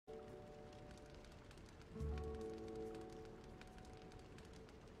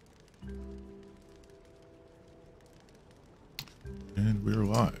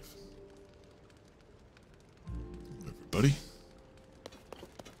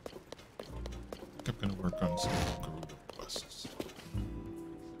work on some Gerudo quests.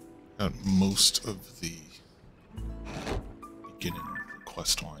 Got most of the beginning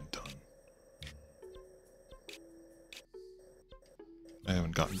quest line done. I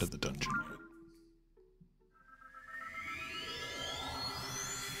haven't gotten to the dungeon yet.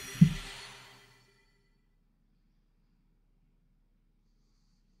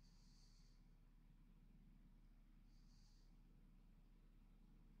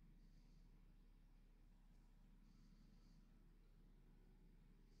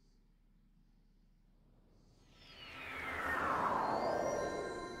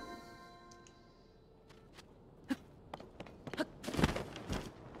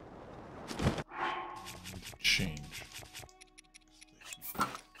 Change.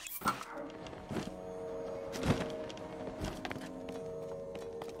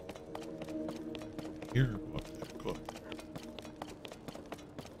 Here, go up there, go up there.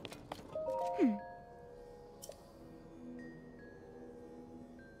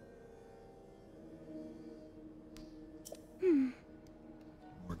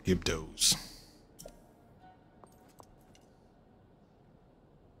 More Gibdos.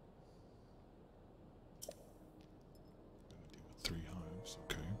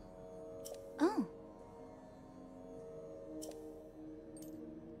 Oh.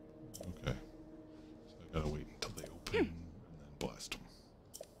 Okay. So I gotta wait until they open and then blast them.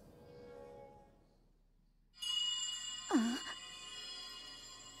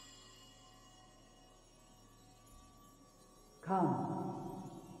 Come.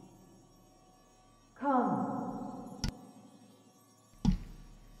 Come.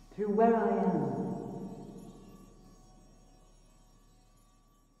 To where I am.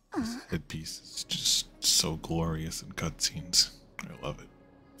 This headpiece is just so glorious in cutscenes. I love it.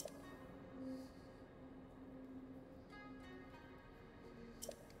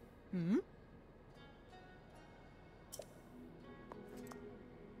 Hmm?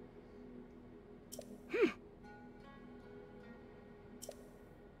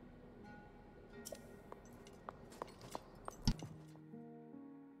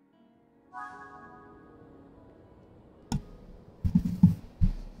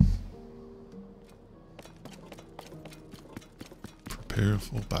 Prepare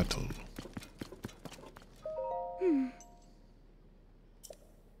for battle.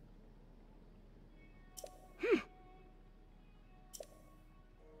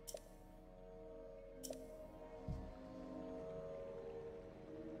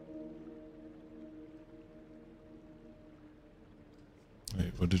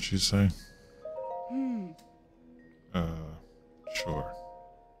 Wait, what did she say? Sure.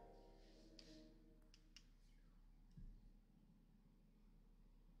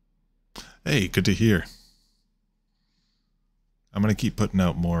 Hey, good to hear. I'm gonna keep putting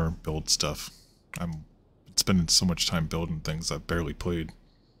out more build stuff. I'm spending so much time building things I've barely played.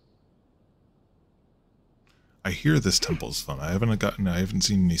 I hear this temple's fun. I haven't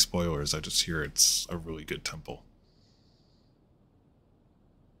seen any spoilers. I just hear it's a really good temple.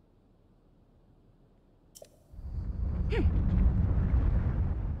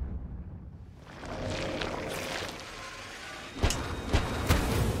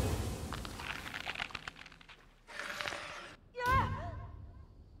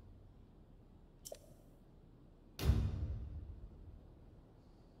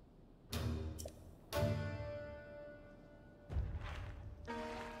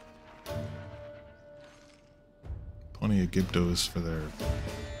 Plenty of Gibdos for their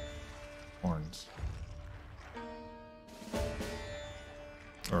horns.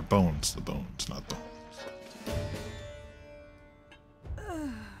 Or bones, the bones, not the horns.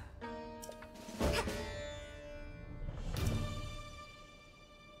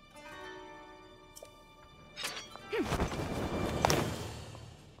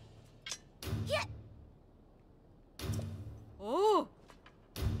 Oh.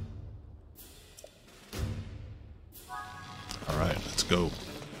 Alright, let's go.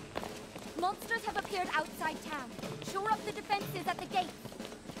 Monsters have appeared outside town. Shore up the defenses at the gate.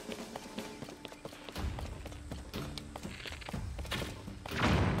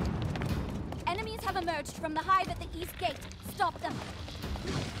 Enemies have emerged from the hive at the east gate. Stop them.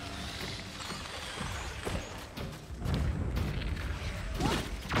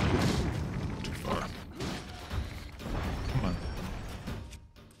 Too far. Come on.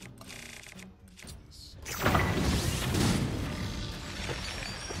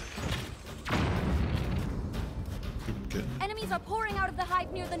 Enemies are pouring out of the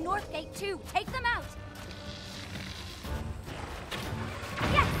hive near the north gate too. Take them out.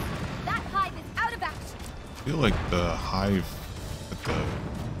 Yes! That hive is out of action. I feel like the hive at the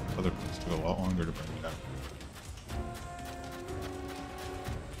other place too. Took a lot longer to bring me down.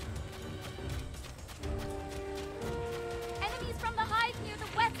 Enemies from the hive near the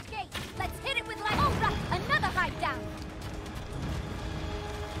west gate. Let's hit it with light. Oh, right. Another hive down.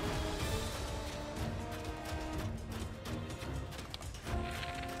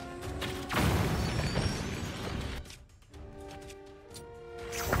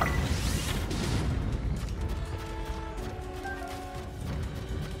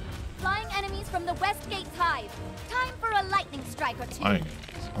 Flying enemies from the west gate's hive. Time for a lightning strike or two. Flying.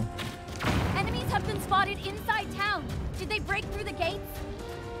 Huh? Enemies have been spotted inside town. Did they break through the gates?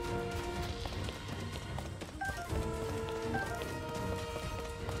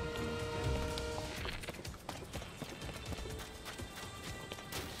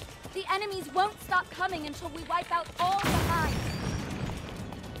 The enemies won't stop coming until we wipe out all the hives.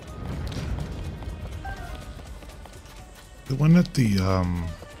 The one at the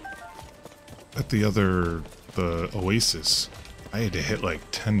Oasis, I had to hit like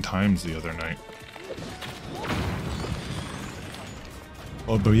 10 times the other night.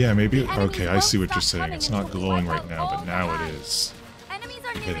 Oh, but yeah, maybe, okay, I see what you're saying. It's not glowing right now, but now it is. Enemies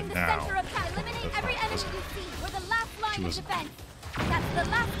are Hit nearing it the now. center of town. Eliminate every enemy you see. We're the last line of wasn't. defense. That's the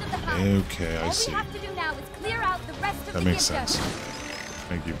last of the hives. Okay, I see. All we have to do now is clear out the rest of That the makes Gibdo. sense.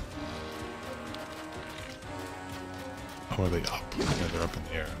 Thank you. Oh, are they up? Yeah, they're up in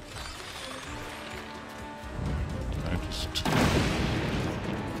the air. I just...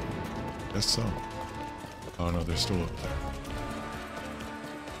 guess so. Oh no, they're still up there.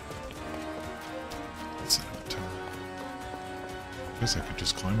 That's it. Guess I could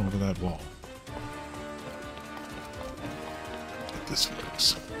just climb over that wall. But this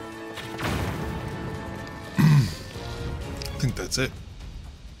works. I think that's it.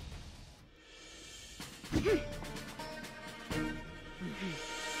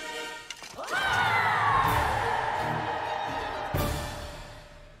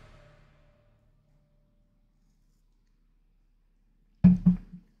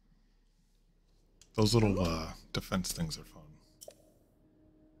 Those little defense things are fun.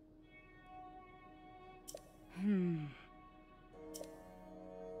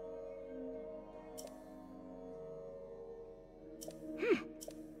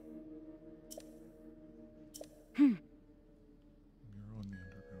 Mural in the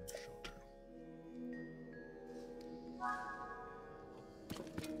underground shelter.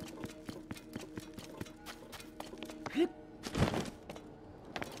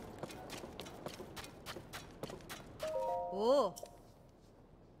 Oh.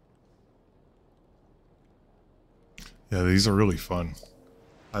 Yeah, these are really fun.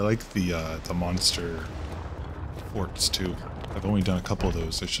 I like the monster forts too. I've only done a couple of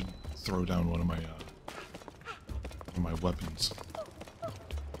those. I should throw down one of my weapons.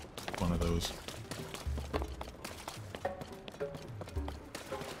 One of those.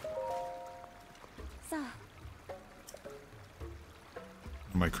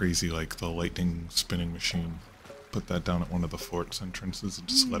 My crazy, like the lightning spinning machine. Put that down at one of the fort's entrances and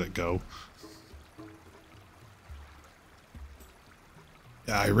just let it go.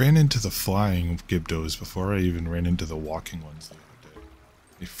 Yeah, I ran into the flying Gibdos before I even ran into the walking ones the other day.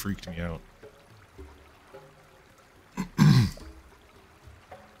 They freaked me out.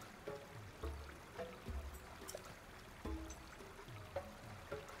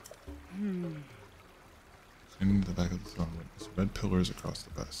 Into the back of the throne witness. Red pillars across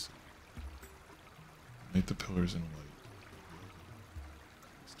the best. Make the pillars in white.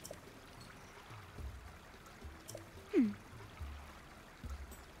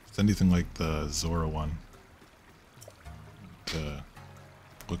 It's anything like the Zora one. To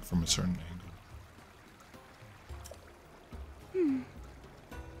look from a certain angle.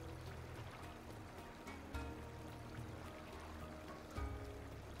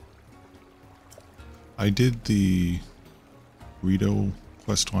 I did the Gerudo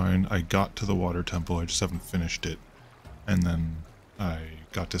quest line. I got to the water temple, I just haven't finished it. And then I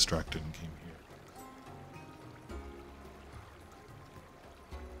got distracted and came here.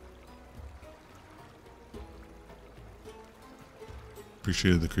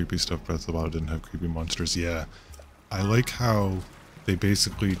 Appreciated the creepy stuff. Breath of the Wild didn't have creepy monsters. Yeah, I like how they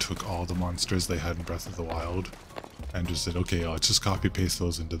basically took all the monsters they had in Breath of the Wild and just said, okay, let's just copy paste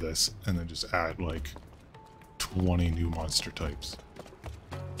those into this and then just add like 20 new monster types.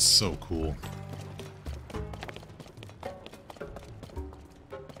 It's so cool.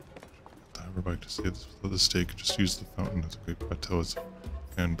 Never back to say this without the steak. Just use the fountain as a quick plateau as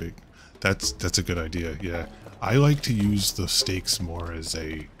and bake. That's a good idea. Yeah, I like to use the steaks more as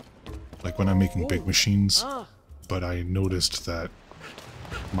a like when I'm making big machines. But I noticed that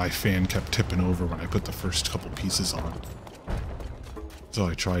my fan kept tipping over when I put the first couple pieces on. So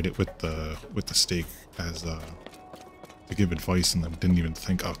I tried it with the steak as to give advice, and then didn't even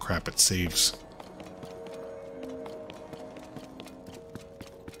think, oh crap, it saves.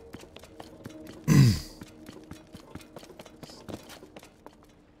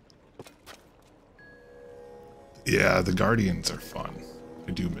 Yeah, the Guardians are fun.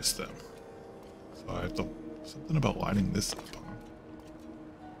 I do miss them. So I have to... Something about lining this up,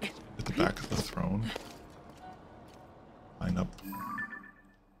 huh? At the back of the throne. Line up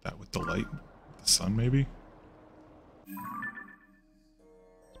that with the light. The sun, maybe?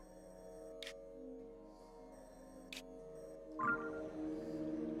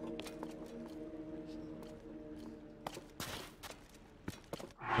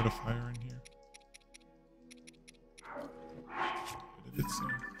 Got a fire in here? What did it say?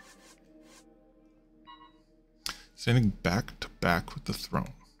 Standing back to back with the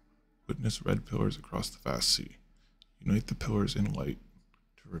throne. Witness red pillars across the vast sea. Unite the pillars in light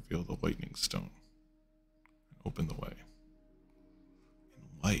to reveal the lightning stone. And open the way. In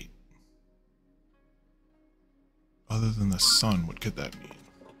light. Other than the sun, what could that mean?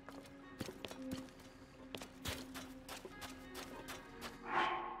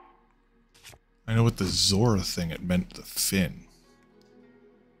 I know with the Zora thing, it meant the fin.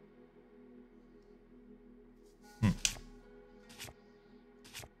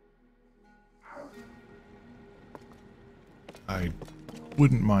 I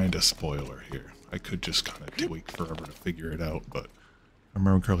wouldn't mind a spoiler here. I could just kind of wait forever to figure it out, but I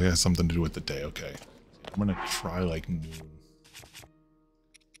remember Curly has something to do with the day. Okay, I'm gonna try like noon.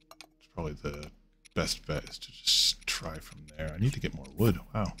 It's probably the best bet is to just try from there. I need to get more wood.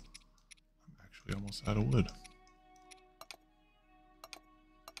 Wow, I'm actually almost out of wood.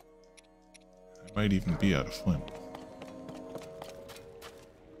 I might even be out of flint.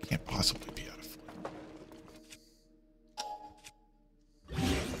 Can't possibly be out of flint.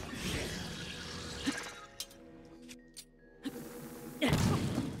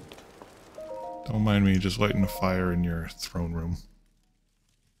 Don't mind me just lighting a fire in your throne room.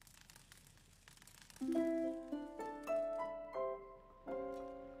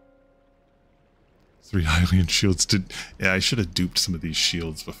 Three Hylian shields did. Yeah, I should have duped some of these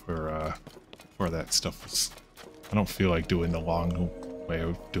shields before that stuff was. I don't feel like doing the long way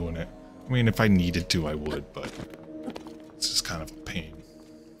of doing it. I mean, if I needed to, I would, but it's just kind of a pain.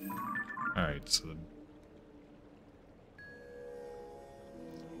 Alright, so then.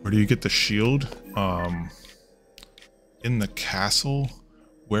 Where do you get the shield? In the castle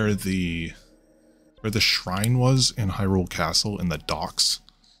where the shrine was in Hyrule Castle in the docks.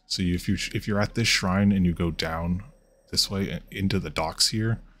 So if you're at this shrine and you go down this way into the docks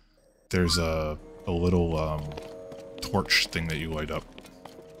here, there's a little torch thing that you light up.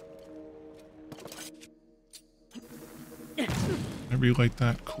 Whenever you light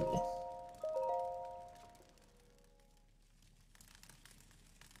that, cool.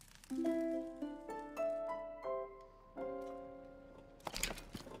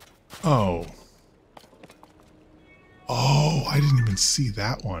 Oh. Oh, I didn't even see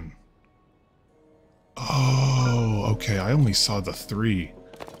that one. Oh, okay. I only saw the 3.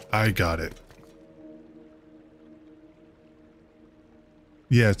 I got it.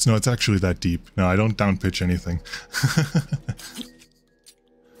 Yeah, it's actually that deep. No, I don't down pitch anything.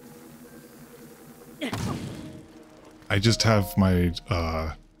 I just have my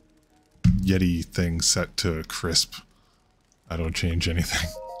Yeti thing set to crisp. I don't change anything.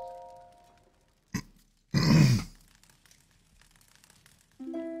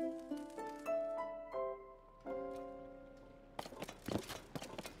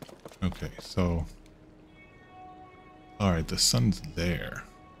 Okay, so... Alright, the sun's there.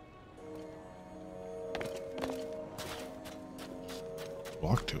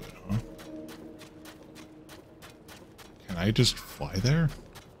 Walk to it, huh? Can I just fly there?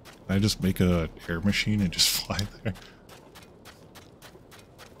 Can I just make an air machine and just fly there?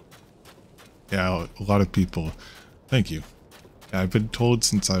 Yeah, a lot of people... Thank you. Yeah, I've been told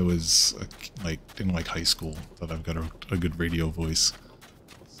since I was in high school that I've got a good radio voice.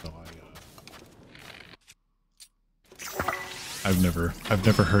 So I've never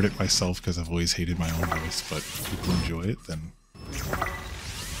heard it myself because I've always hated my own voice, but if people enjoy it, then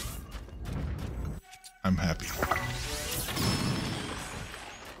I'm happy.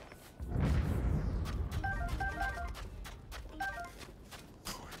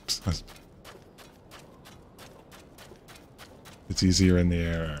 It's easier in the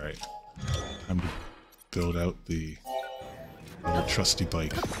air, alright. Time to build out the old trusty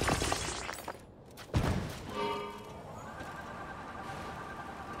bike.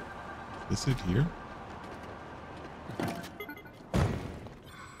 Is it here?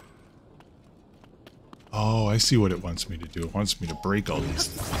 Oh, I see what it wants me to do. It wants me to break all these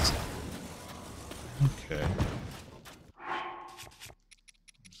things. Okay.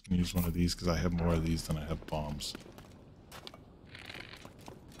 I'm just gonna use one of these because I have more of these than I have bombs.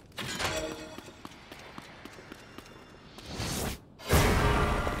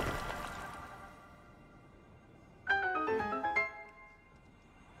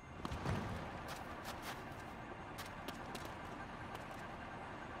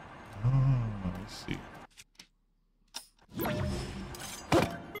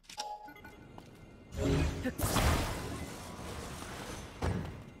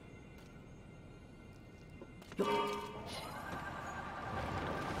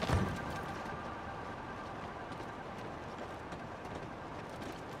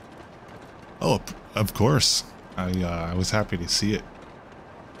 Oh, of course. I was happy to see it.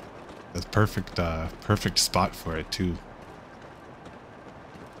 That's perfect, perfect spot for it too.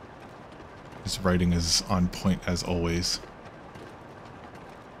 His writing is on point as always.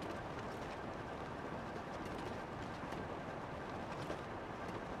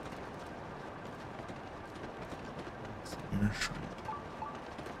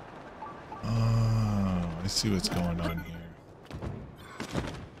 Oh, I see what's going on here.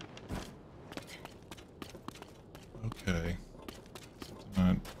 Okay.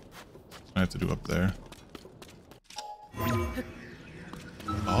 Something I have to do up there.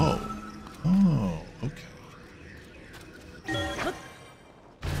 Oh. Oh, okay.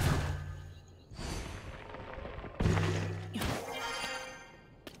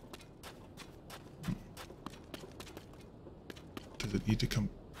 Does it need to come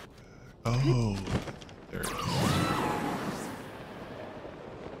back? Oh, there it is.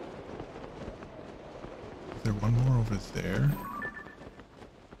 Is there one more over there?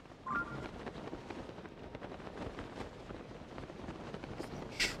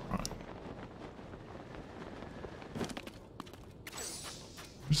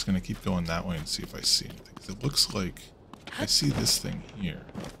 I'm just gonna keep going that way and see if I see anything. 'Cause it looks like I see this thing here,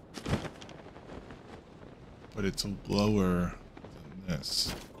 but it's lower than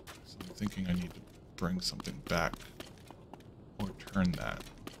this. So I'm thinking I need to bring something back or turn that.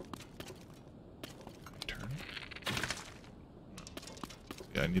 Can I turn it? No.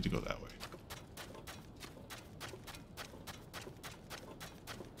 Yeah, I need to go that way.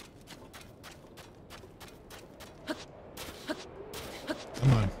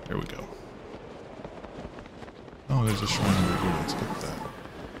 Come on, there we go. Oh, there's a shrine over here. Let's get that.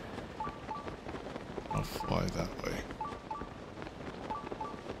 I'll fly that way.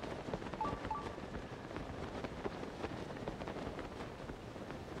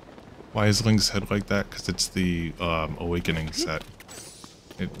 Why is Link's head like that? Because it's the Awakening set.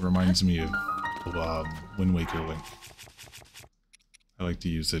 It reminds me of Wind Waker Link. I like to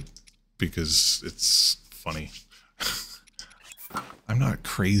use it because it's funny. I'm not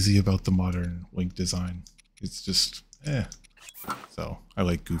crazy about the modern Link design. It's just, eh. So, I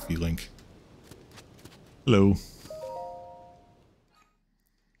like Goofy Link. Hello.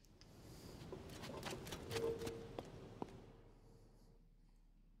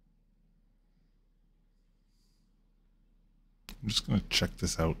 I'm just gonna check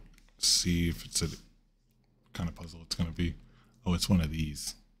this out, see if it's a kind of puzzle it's gonna be. Oh, it's one of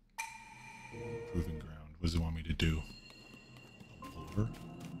these. Proving ground. What does it want me to do? Over.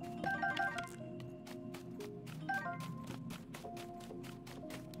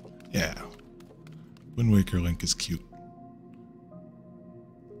 Yeah. Wind Waker Link is cute.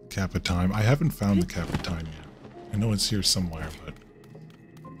 Cap of Time. I haven't found the Cap of Time yet. I know it's here somewhere, but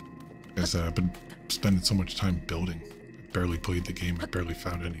like I said, I've been spending so much time building. I barely played the game. I barely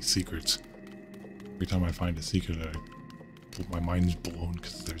found any secrets. Every time I find a secret, my mind's blown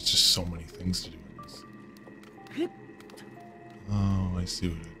because there's just so many things to do in this. Oh, I see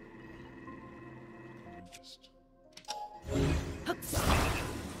what it is.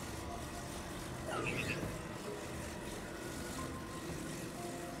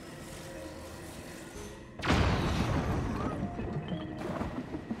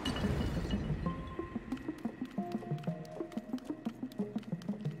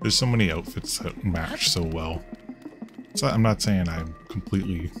 There's so many outfits that match so well. So I'm not saying I'm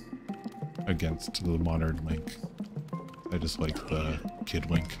completely against the modern Link. I just like the Kid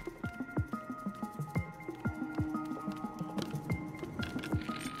Link.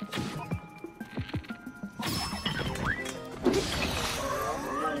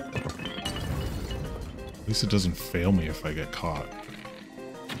 At least it doesn't fail me if I get caught.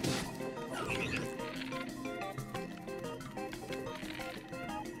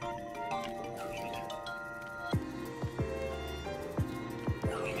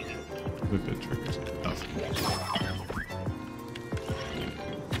 What if it triggers it? Nothing.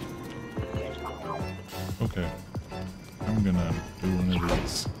 Okay. I'm gonna do one of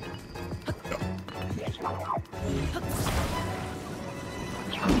these.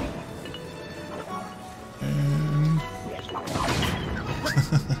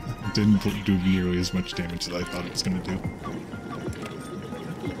 And didn't do nearly as much damage as I thought it was gonna do.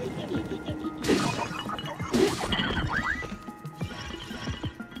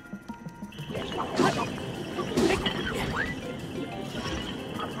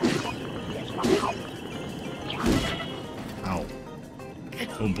 Ow.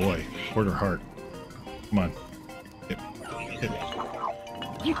 Oh boy, quarter heart. Come on. Hit. Hit.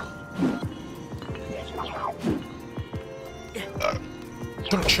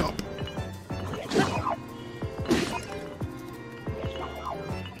 Don't chop.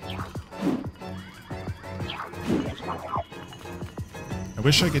 I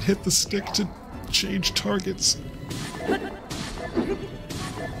wish I could hit the stick to change targets.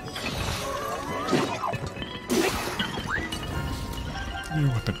 Your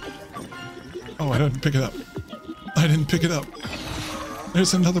weapon. Oh, I didn't pick it up. I didn't pick it up.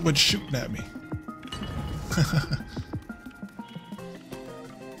 There's another one shooting at me.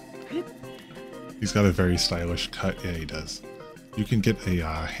 He's got a very stylish cut. Yeah, he does. You can get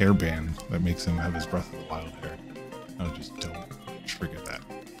a hairband that makes him have his Breath of the Wild hair. No, just don't trigger that.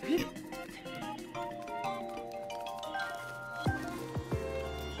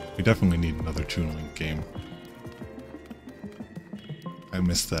 We definitely need another Toon Link game. I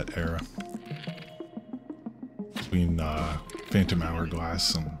missed that era. Between Phantom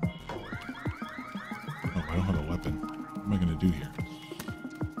Hourglass and... Oh, I don't have a weapon. What am I going to do here?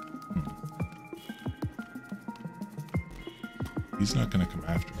 He's not going to come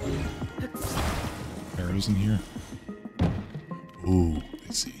after me. Arrows in here? Ooh,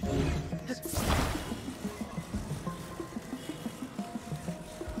 I see.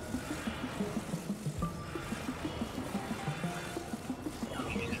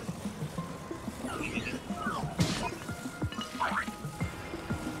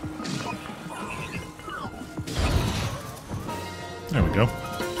 There we go.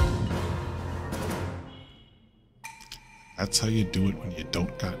 That's how you do it when you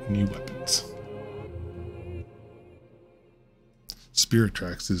don't got any weapons. Spirit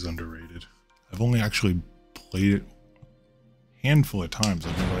Tracks is underrated. I've only actually played it a handful of times.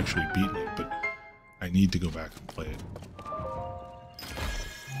 I've never actually beaten it, but I need to go back and play it.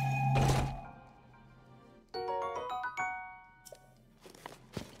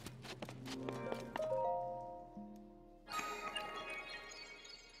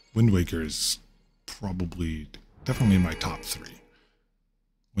 Wind Waker is probably, definitely in my top 3.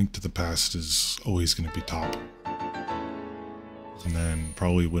 Link to the Past is always going to be top. And then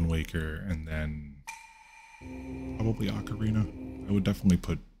probably Wind Waker, and then probably Ocarina. I would definitely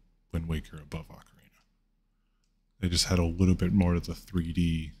put Wind Waker above Ocarina. They just had a little bit more of the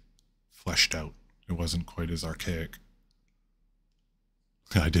 3D fleshed out. It wasn't quite as archaic.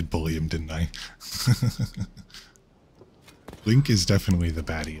 I did bully him, didn't I? Link is definitely the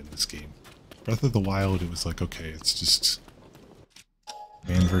baddie in this game. Breath of the Wild, it was like, okay, it's just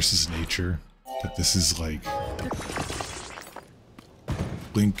man versus nature. But this is like...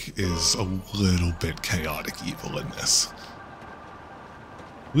 Link is a little bit chaotic evil in this.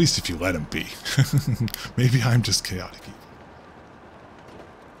 At least if you let him be. Maybe I'm just chaotic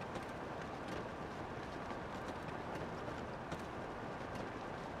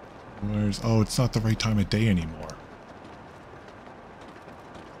evil. Where's... Oh, it's not the right time of day anymore.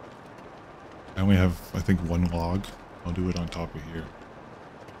 I only have, I think, 1 log. I'll do it on top of here.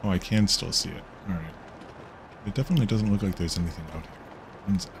 Oh, I can still see it. Alright. It definitely doesn't look like there's anything out here.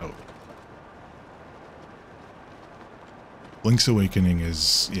 One's out. Link's Awakening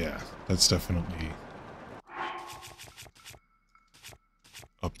is, yeah, that's definitely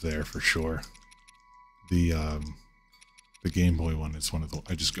up there for sure. The Game Boy one is one of the,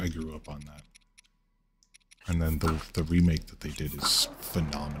 I grew up on that. And then the remake that they did is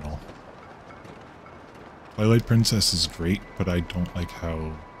phenomenal. Twilight Princess is great, but I don't like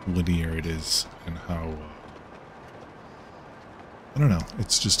how linear it is and how... I don't know.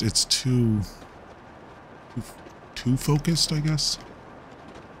 It's just, it's too focused, I guess.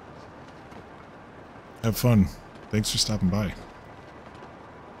 Have fun. Thanks for stopping by.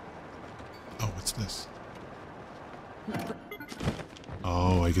 Oh, what's this?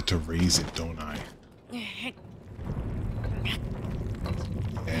 Oh, I get to raise it, don't I?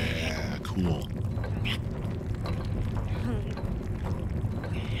 Yeah, cool.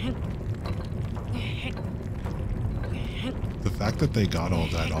 The fact that they got all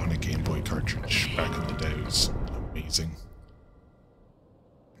that on a Game Boy cartridge back in the day was amazing.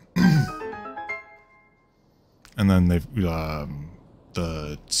 And then they've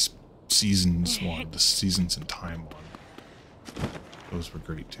the Seasons one, the Seasons in Time one. Those were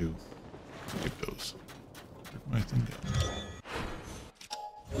great too. Get those. Where'd my thing go?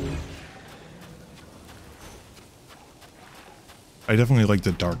 I definitely like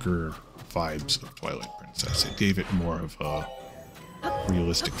the darker vibes of Twilight Princess. It gave it more of a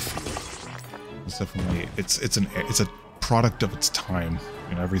realistic feel. It's definitely it's a product of its time.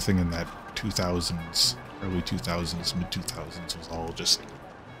 You know, everything in that 2000s, early 2000s, mid 2000s was all just,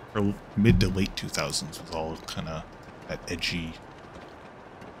 or mid to late 2000s was all kind of that edgy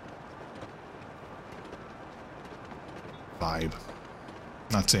vibe.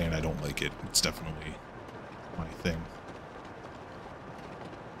 Not saying I don't like it. It's definitely my thing.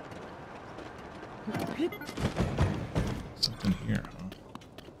 Something here, huh? Do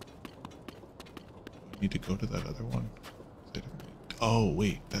I need to go to that other one? Oh,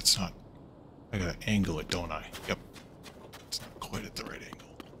 wait, that's not... I gotta angle it, don't I? Yep. It's not quite at the right angle.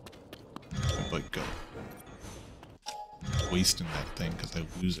 I'd like go. I'm wasting that thing because I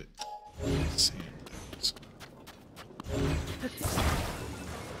lose it. Sand.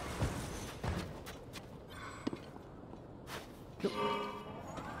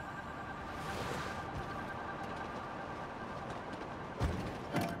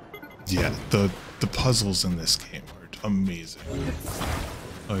 Yeah, the puzzles in this game are amazing.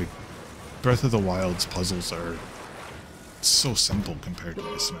 Like, Breath of the Wild's puzzles are so simple compared to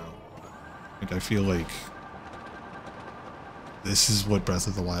this now. Like, I feel like this is what Breath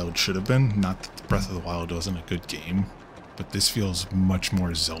of the Wild should have been. Not that Breath of the Wild wasn't a good game, but this feels much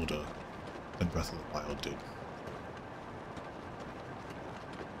more Zelda than Breath of the Wild did.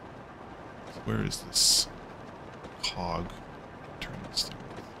 Where is this cog? Turn this thing off.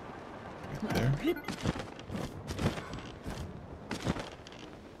 Right there.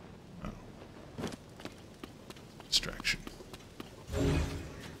 Oh. Distraction.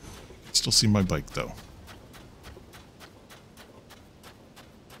 Still see my bike though.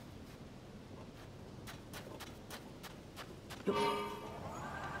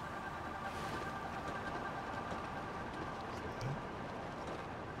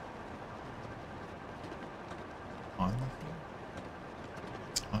 On the thing?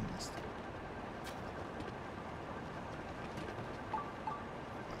 It's on this thing.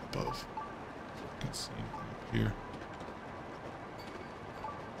 Above. So I can see anything up here.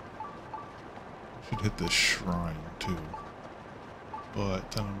 Should hit this shrine too,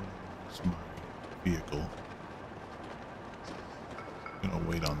 but then I'm gonna lose my vehicle. I'm gonna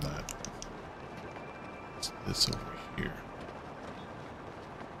wait on that. What's this over here?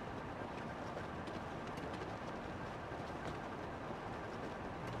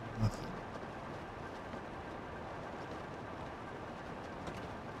 Nothing.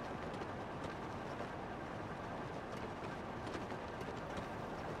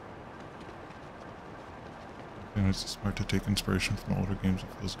 You know, it's smart to take inspiration from older games. It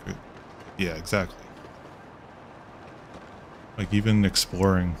feels good. Yeah, exactly. Like even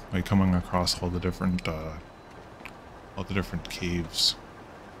exploring, like coming across all the different caves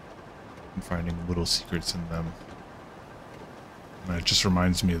and finding little secrets in them. And it just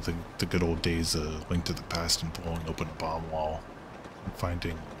reminds me of the good old days of Link to the Past and blowing open a bomb wall and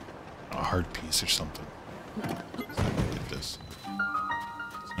finding a heart piece or something. Get this.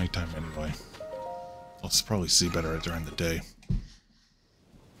 It's nighttime anyway. I'll probably see better during the day.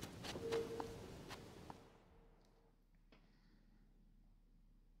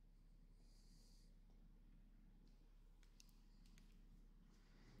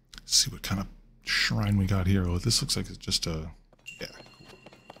 Let's see what kind of shrine we got here. Oh, this looks like it's just a... Yeah,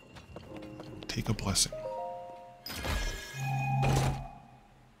 cool. Take a blessing.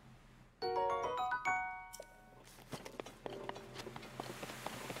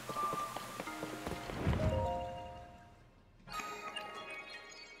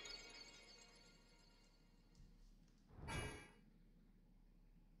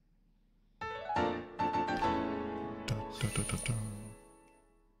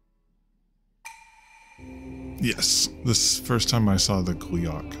 Yes, this first time I saw the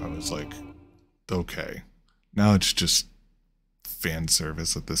Gleeok, I was like, okay. Now it's just fan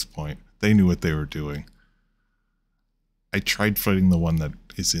service at this point. They knew what they were doing. I tried fighting the one that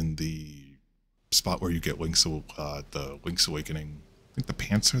is in the spot where you get the Link's Awakening. I think the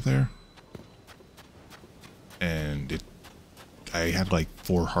pants are there. And I had like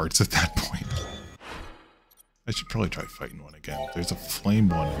 4 hearts at that point. I should probably try fighting one again. There's a flame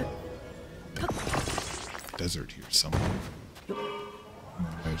one. Desert here somewhere. And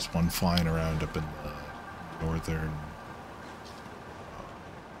then there's one flying around up in the northern,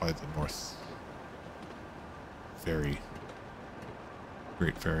 by the North Ferry,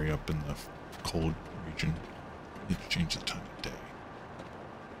 Great Ferry up in the cold region. Need to change the time of day.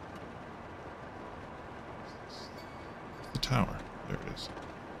 The tower. There it is.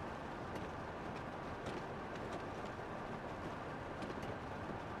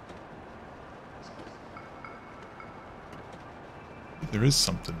 There is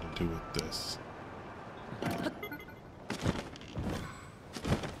something to do with this.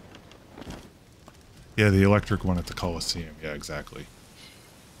 Yeah, the electric one at the Coliseum. Yeah, exactly.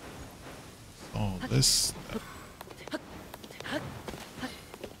 Oh, this...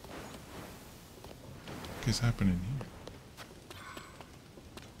 What is happening here?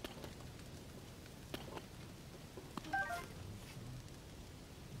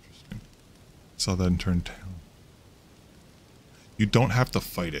 Interesting. Saw that and turned tail. You don't have to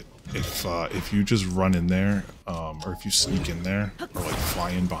fight it. If you just run in there, or if you sneak in there, or like fly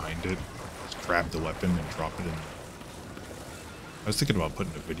in behind it, just grab the weapon and drop it in. I was thinking about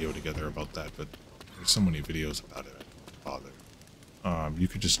putting a video together about that, but there's so many videos about it, I didn't bother. You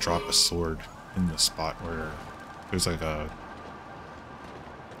could just drop a sword in the spot where there's like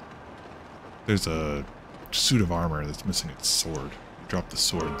there's a suit of armor that's missing its sword. You drop the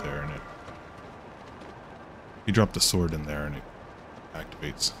sword there and you drop the sword in there and it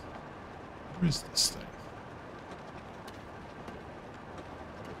activates. Where is this thing?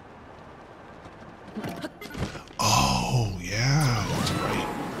 Oh, yeah, that's right.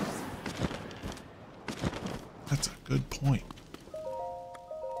 That's a good point.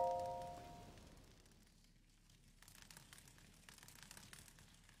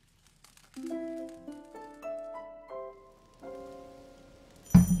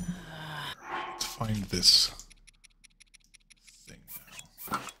 Let's find this thing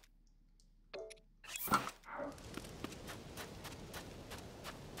now.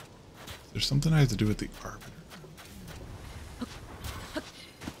 There's something I have to do with the arbiter.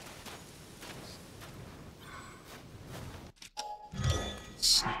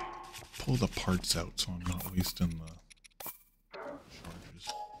 Let's pull the parts out so I'm not wasting the charges.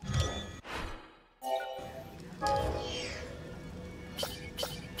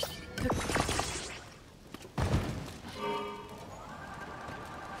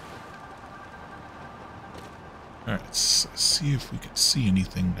 Alright, let's see if we can see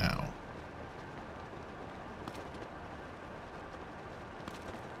anything now.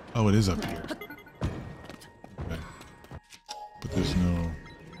 Oh, it is up here. Okay. But there's no...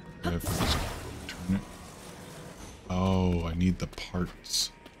 I have to just turn it. Oh, I need the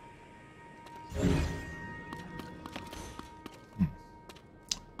parts.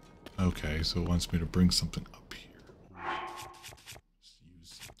 Okay, so it wants me to bring something up here. Just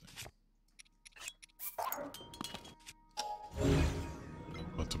use something. I'm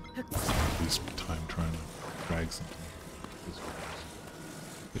about to waste time trying to drag something.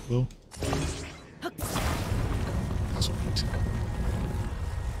 It will. Sweet.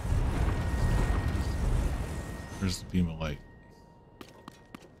 Where's the beam of light?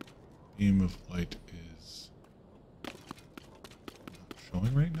 Beam of light is not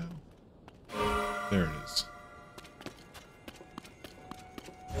showing right now. There it is.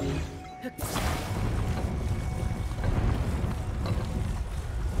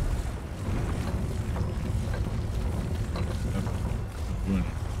 Doing it.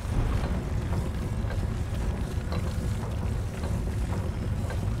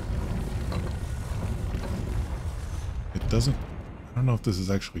 It doesn't... I don't know if this is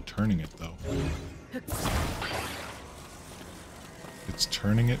actually turning it, though. It's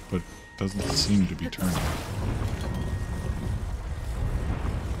turning it, but doesn't seem to be turning it.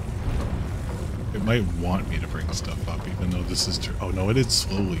 It might want me to bring stuff up, even though this is... Oh, no, it is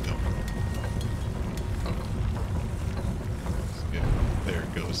slowly going. Yeah, there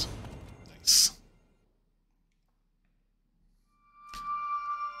it goes. Nice.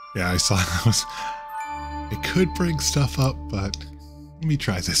 Yeah, I saw those. It could bring stuff up, but let me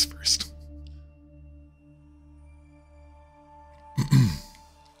try this first.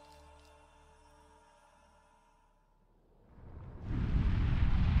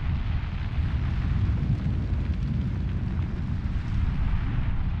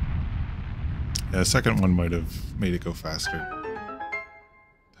 Yeah, the second one might have made it go faster.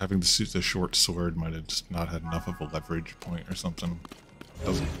 Having the short sword might have just not had enough of a leverage point or something.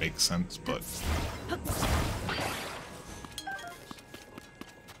 Doesn't make sense, but...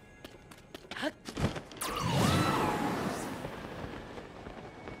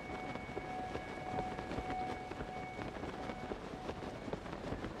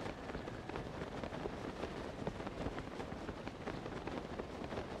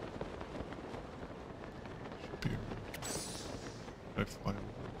 fire.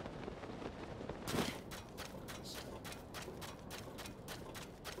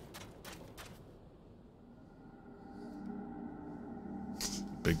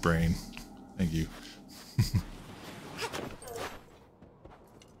 Big brain. Thank you.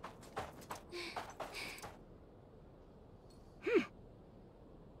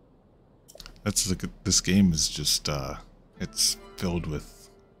 That's like this game is just it's filled with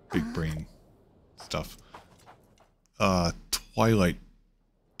big brain stuff. Twilight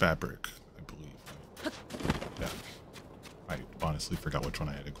Fabric, I believe. Yeah. I honestly forgot which one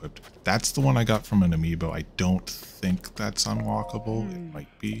I had equipped. That's the one I got from an amiibo. I don't think that's unlockable. It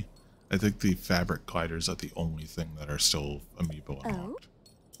might be. I think the fabric gliders are the only thing that are still amiibo unlocked.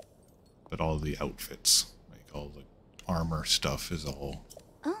 But all the outfits, like all the armor stuff is all.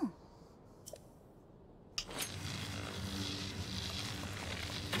 Oh.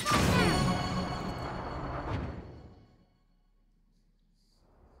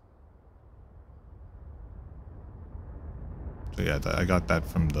 So yeah, I got that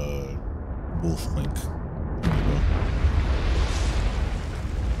from the Wolf Link amiibo.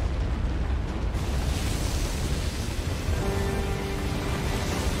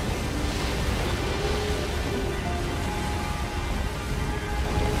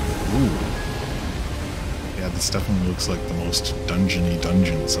 Yeah, this definitely looks like the most dungeony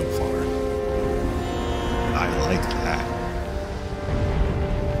dungeon so far. I like that.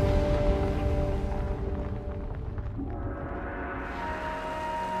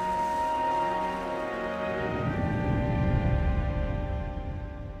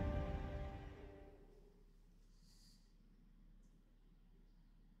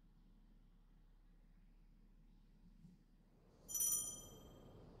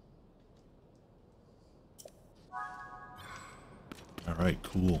 Alright,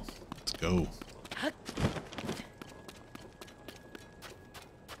 cool. Let's go.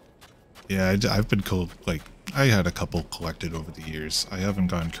 Yeah, I've been like, I had a couple collected over the years. I haven't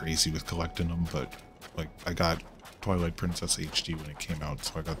gone crazy with collecting them, but like, I got Twilight Princess HD when it came out,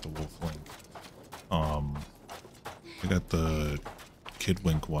 so I got the Wolf Link. I got the Kid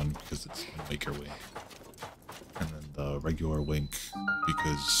Wink one because it's Maker Wink. And then the regular Wink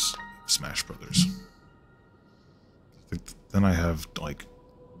because Smash Brothers. Then I have like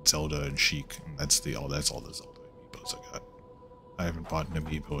Zelda and Sheik, and that's all the Zelda amiibos I got. I haven't bought an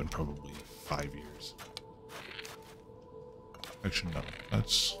amiibo in probably 5 years. Actually, no. That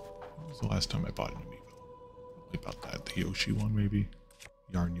was the last time I bought an amiibo. Probably about that. The Yoshi one, maybe.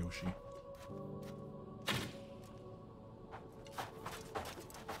 Yarn Yoshi.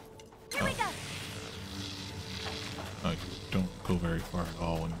 Here we go. Don't go very far at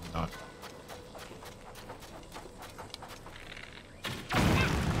all when you're not.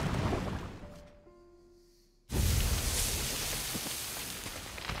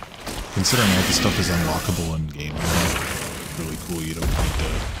 Considering all the stuff is unlockable in game, really cool. You don't need to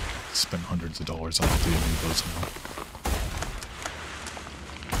spend hundreds of dollars on all the amiibos now.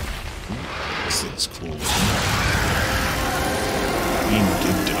 Ooh, this thing's cool.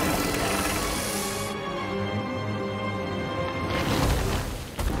 Gerudo.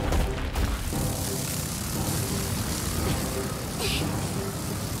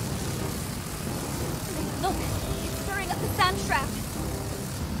 Look, it's stirring up the sand trap.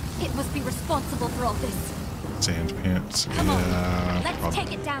 It must be responsible for all this. Sand pants. Come on, Yeah, let's probably.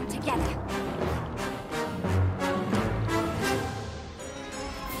 take it down together.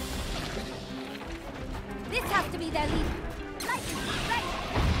 This has to be their leader. Right.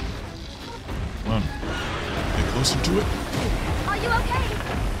 Come on. Get closer to it. Are you okay?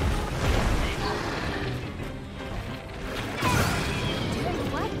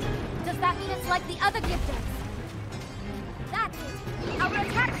 What? Does that mean it's like the other gifters? That's it. Our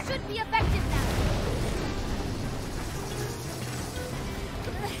attack should be effective now.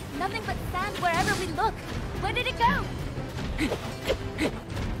 Nothing but sand wherever we look. Where did it go?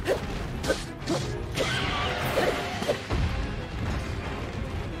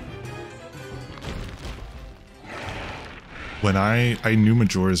 When I knew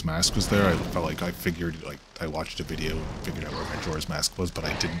Majora's Mask was there, I felt like I figured, like, I watched a video and figured out where Majora's Mask was, but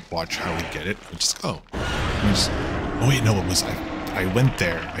I didn't watch how he get it. I just, oh wait, no, it was, I went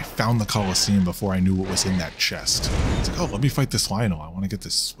there, I found the Colosseum before I knew what was in that chest. It's like, oh, let me fight this Lionel, I want to get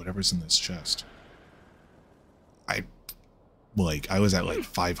this, whatever's in this chest. I was at like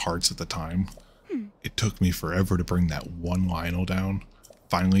 5 hearts at the time. It took me forever to bring that one Lionel down.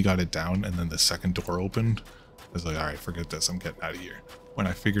 Finally got it down, and then the second door opened. I was like, alright, forget this, I'm getting out of here. When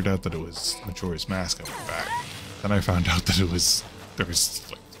I figured out that it was Majora's Mask, I went back. Then I found out that there was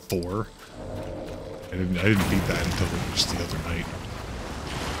like 4. I didn't beat that until just the other night.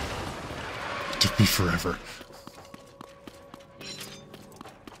 took me forever.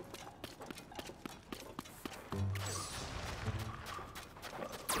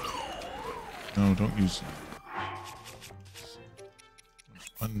 No, don't use...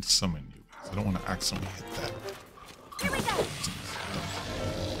 unsummon you, because I don't want to accidentally hit that. Here we go.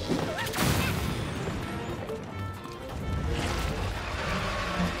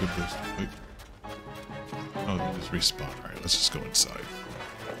 Oh, good this. Wait. Oh, they just respawn. Alright, let's just go inside.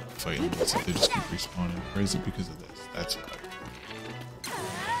 Fighting. Let's see if they just keep respawning. Or is it because of this? That's why.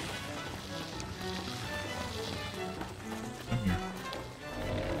 Come here.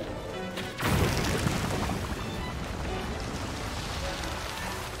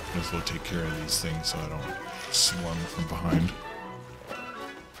 Might as well take care of these things so I don't swarm from behind.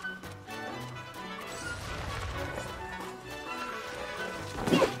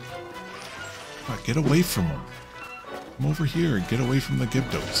 Get away from them. Come over here and get away from the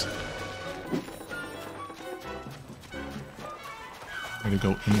Gyrudos. I'm gonna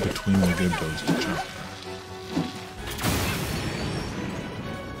go in between the Gyrudos to jump.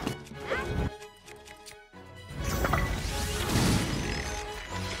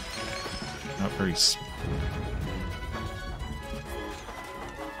 Not very smart.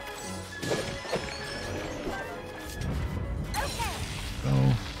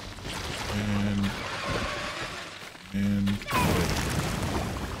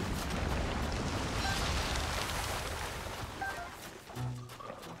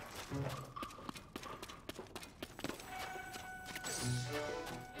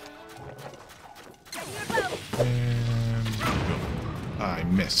 I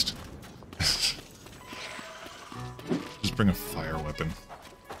missed. Just bring a fire weapon.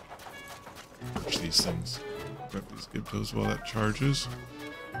 Search these things. Grab these Gyrudos while that charges.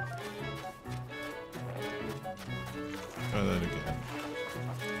 Try that again.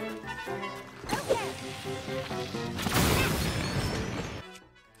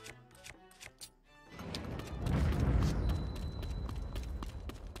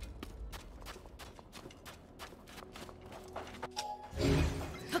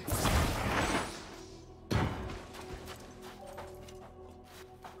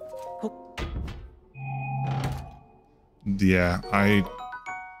 Yeah, I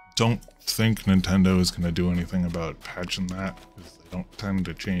don't think Nintendo is going to do anything about patching that, because they don't tend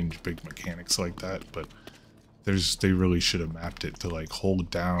to change big mechanics like that, but they really should have mapped it to like hold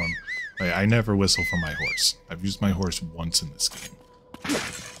down. Like, I never whistle for my horse. I've used my horse once in this game.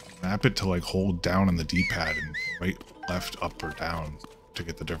 Map it to like hold down on the D-pad and right, left, up, or down to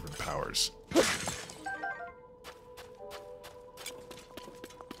get the different powers.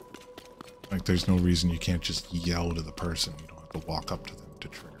 Like, there's no reason you can't just yell to the person. You don't have to walk up to them to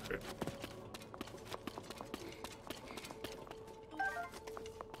trigger it.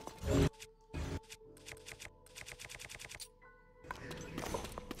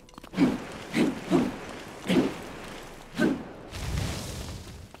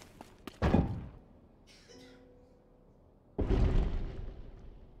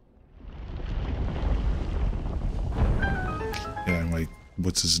 Yeah, and like,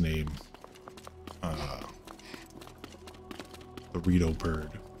 what's his name? The Gerudo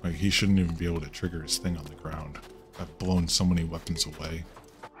bird. Like, he shouldn't even be able to trigger his thing on the ground. I've blown so many weapons away.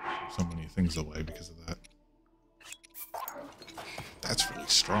 So many things away because of that. That's really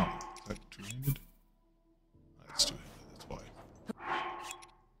strong. Is that two-handed? That's two-handed, that's why. I'll just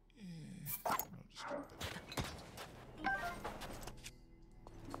drop it.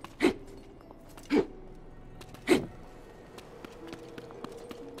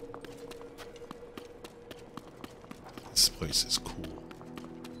 This place is cool.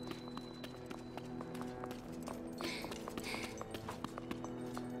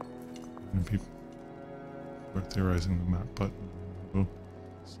 And people are theorizing the map button. Oh,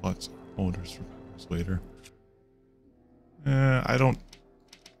 slots holders for powers later. I don't.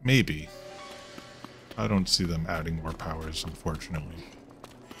 Maybe. I don't see them adding more powers, unfortunately.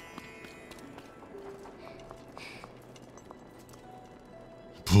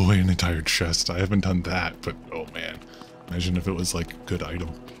 Blew away an entire chest. I haven't done that, but oh man. Imagine if it was like a good item.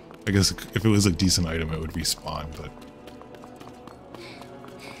 I guess if it was a decent item, it would respawn, but...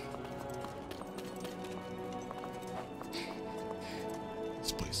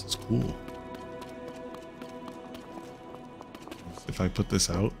 This place is cool. If I put this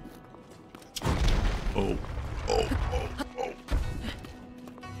out... Oh, oh, oh, oh.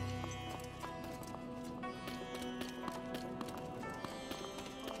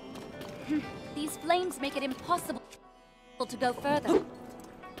 These flames make it impossible to go further.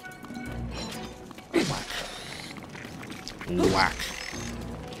 Whack.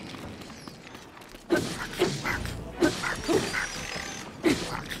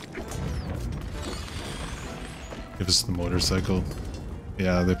 Give us the motorcycle.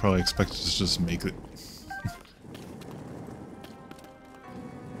 Yeah, they probably expect us to just make it.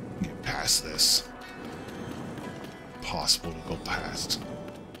 Get past this. Possible to go past.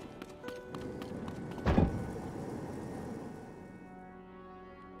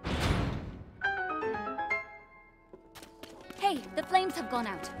 Hey, the flames have gone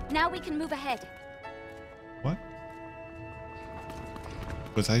out. Now we can move ahead. What?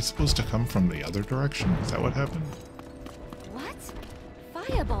 Was I supposed to come from the other direction? Is that what happened? What?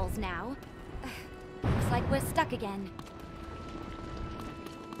 Fireballs now? Looks like we're stuck again.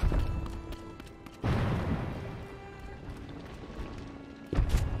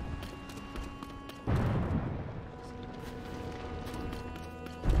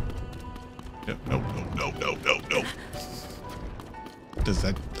 No. Does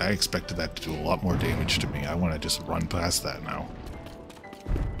that... I expected that to do a lot more damage to me. I want to just run past that now.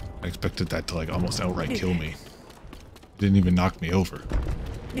 I expected that to, like, almost outright kill me. It didn't even knock me over.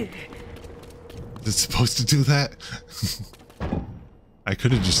 Is it supposed to do that? I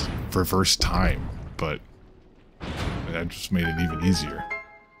could have just reversed time, but that just made it even easier.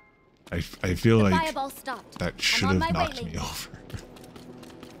 I feel like that should have knocked me over.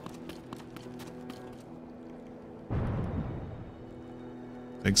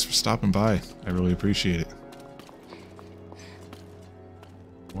 Thanks for stopping by. I really appreciate it.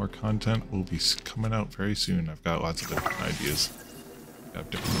 More content will be coming out very soon. I've got lots of different ideas. I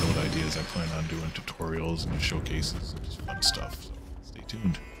have different build ideas. I plan on doing tutorials and showcases and just fun stuff. So stay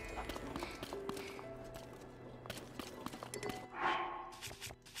tuned.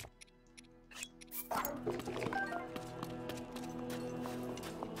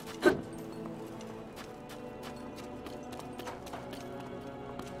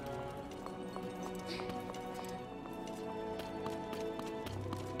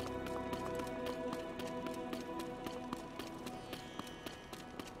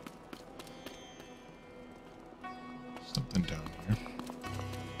 Something down here.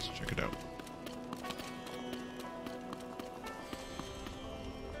 Let's check it out.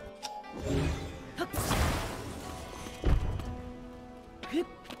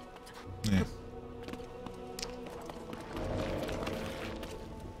 Yeah.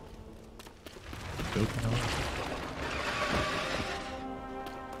 Build now.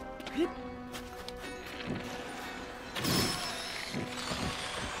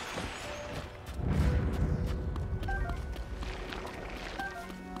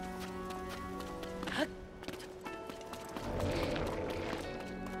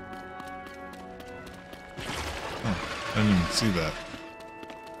 I didn't even see that.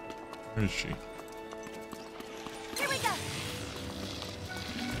 Where is she? Here we go.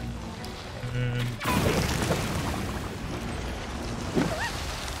 And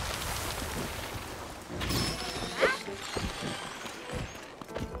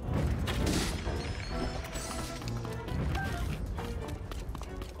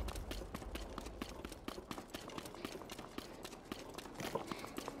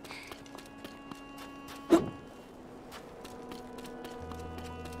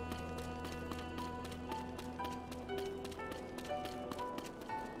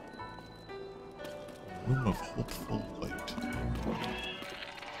room of hopeful light.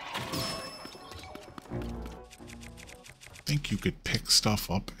 Think you could pick stuff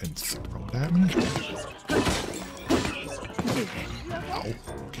up and throw it at me? Ow.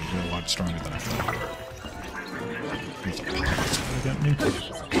 Okay, you're a lot stronger than I thought. There's a power squad at me.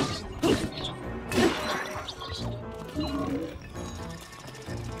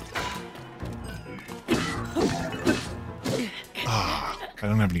 Ah, I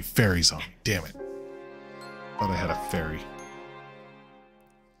don't have any fairies on me. Damn it. Thought I had a fairy.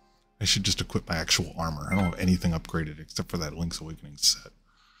 I should just equip my actual armor. I don't have anything upgraded except for that Link's Awakening set.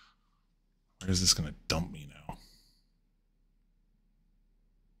 Where is this going to dump me now?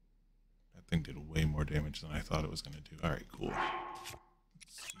 That thing did way more damage than I thought it was going to do. Alright, cool.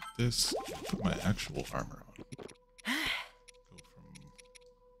 Let's keep this. Put my actual armor on.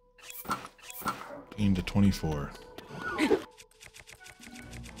 Go from 15 to 24.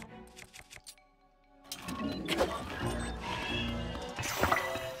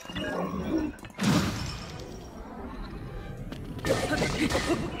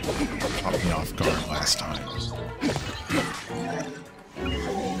 Caught me off guard last time.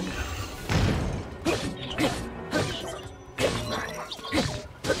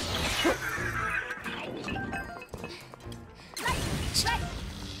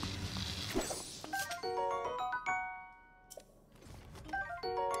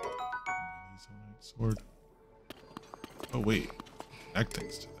 Sword. Oh wait, connect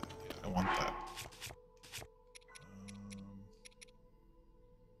things to that. Yeah, I want that.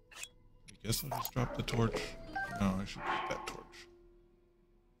 I guess I'll just drop the torch. No, I should keep that torch.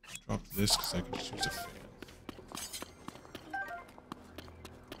 Drop this because I can just use a fan.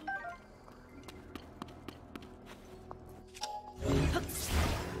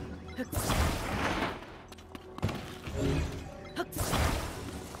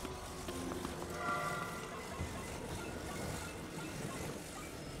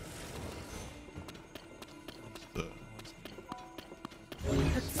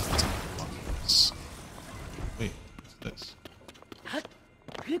 Wait, what's this?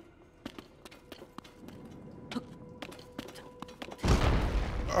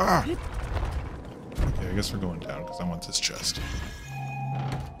 Ah! Okay, I guess we're going down because I want this chest.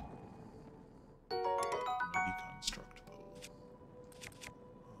 Deconstruct bow.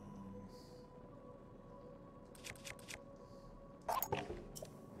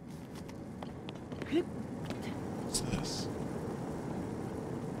 What's this?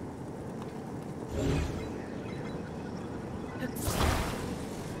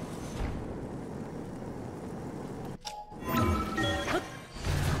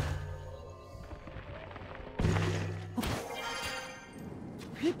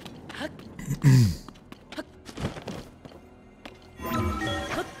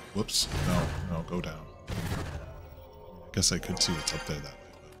 Whoops. No, go down. I guess I could see what's up there that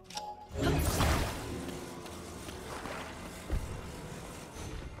way,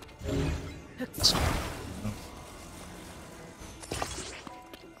 but... No.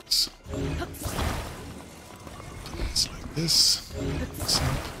 It's like this. This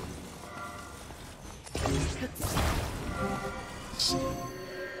up.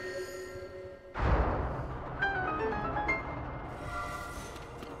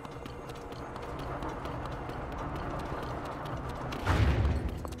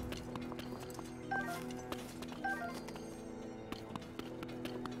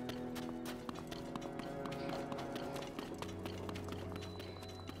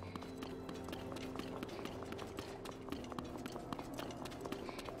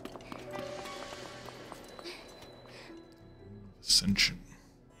 Ascension.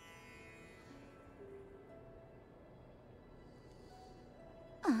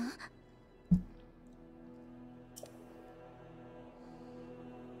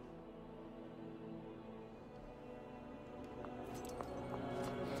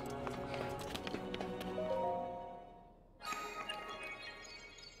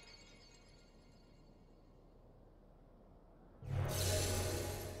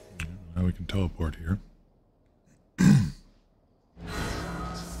 Now we can teleport here.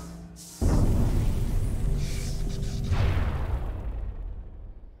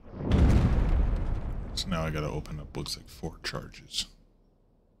 So now I gotta open up, looks like 4 charges.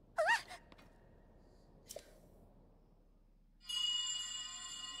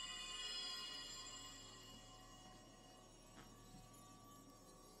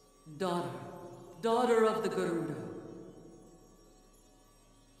 Daughter of the Gerudo.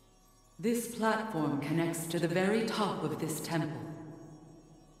 This platform connects to the very top of this temple.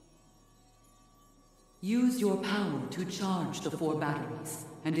 Use your power to charge the 4 batteries,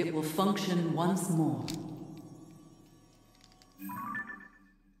 and it will function once more.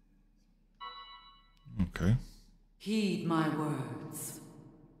 Okay. Heed my words.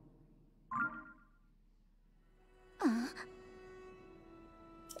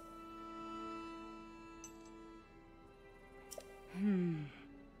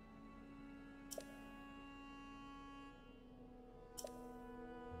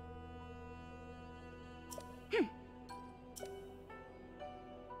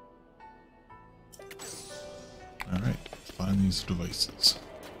 Alright, find these devices.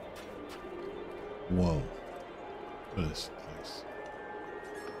 Whoa. What is this place?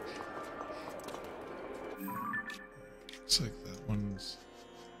 Looks like that one's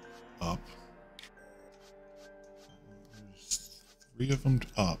up. There's 3 of them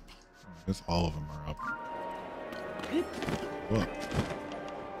up. I guess all of them are up. Whoa.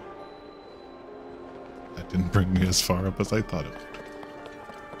 That didn't bring me as far up as I thought it would.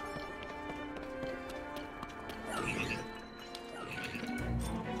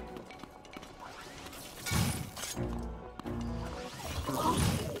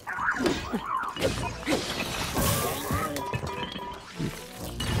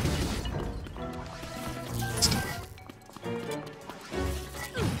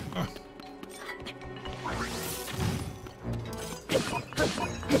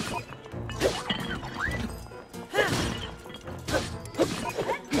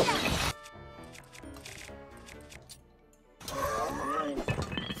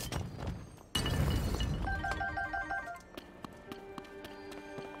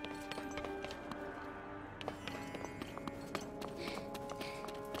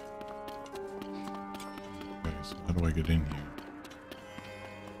 How do I get in here?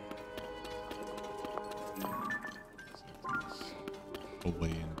 A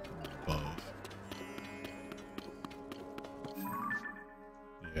way in from above.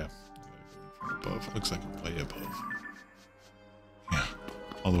 Yeah, from above. Looks like way above. Yeah,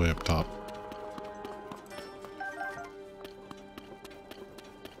 all the way up top.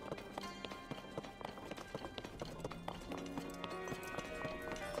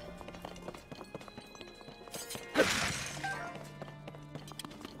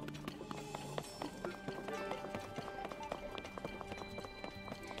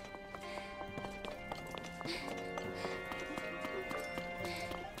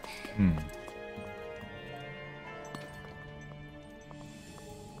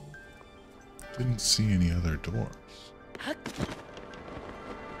 Didn't see any other doors.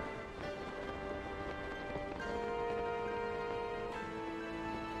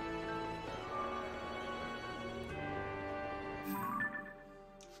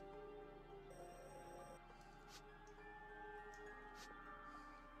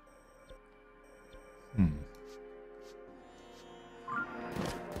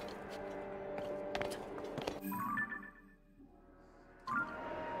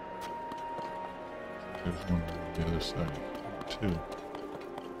 There's one on the other side, too.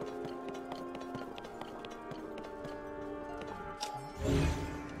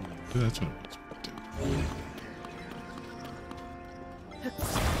 That's what it wants me to do.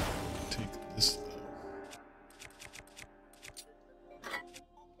 Take this, though.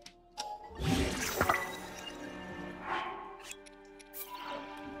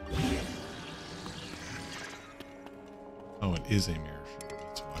 Oh, it is a mirror shield,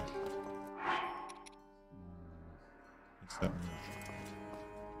 that's why. What's that mirror shield?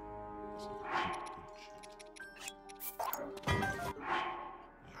 Yeah.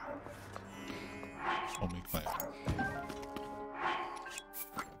 I'll make my own.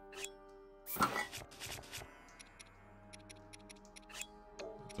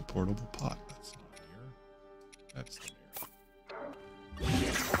 It's a portable pot. That's not a mirror. That's the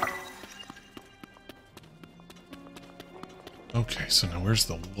mirror. Okay, so now where's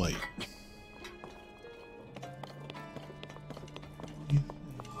the light?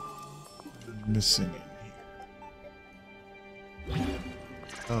 Missing in here.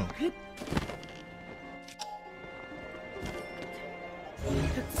 Oh.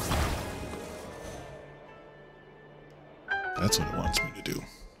 That's what it wants me to do.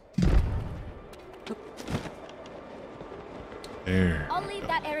 There. I'll leave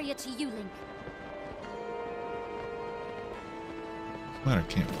that area to you, Link. What's the matter?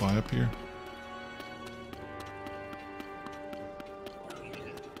 Can't fly up here?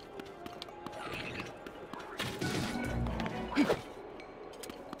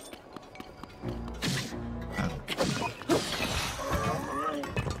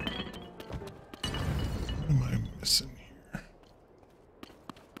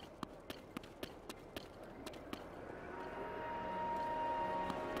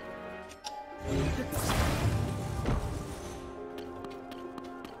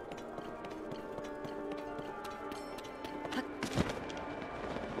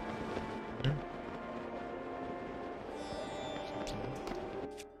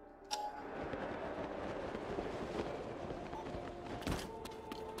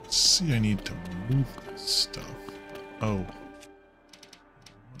 See, I need to move this stuff. Oh.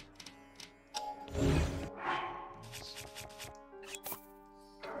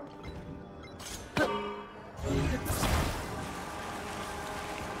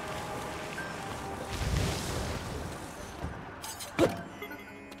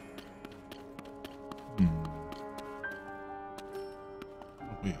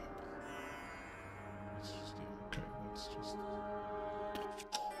 Wait. Okay, that's just...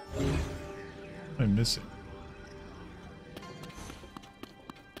 What am I missing?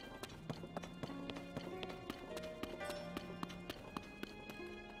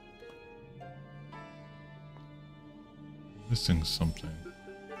 Missing something.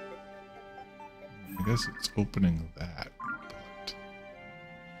 I guess it's opening that, but...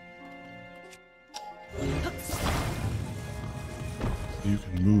 You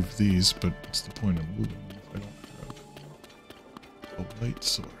can move these, but what's the point of moving them if I don't have a light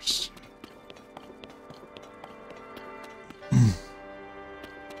source?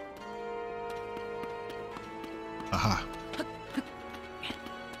 Aha.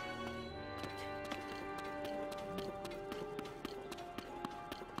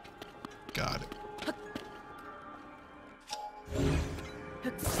 Got it.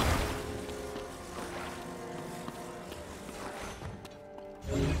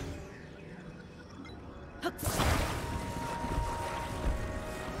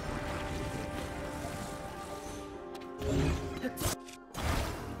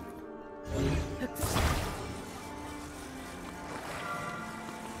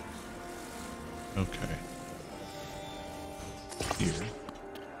 Okay. Here.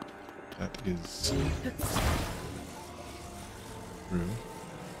 That is through.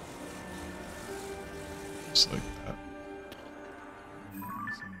 Just like that.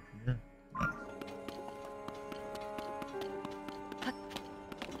 Anything here? No.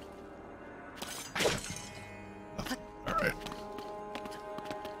 Nothing. Alright.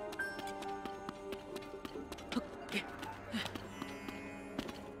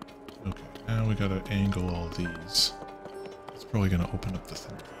 Okay, now we gotta angle all these. It's probably gonna open up the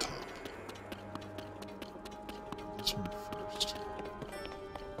thing at the top. This one first.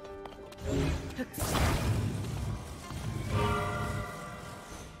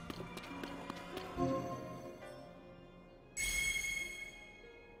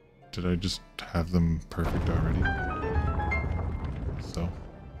 Did I just have them perfect already? So.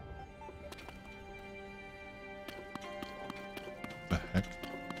 The heck?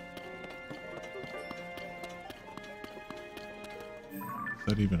 Is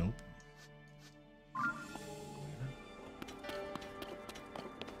that even open?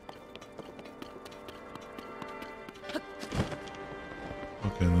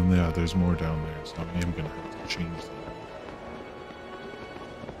 Okay, and then yeah, there's more down there, so I am gonna have to change that.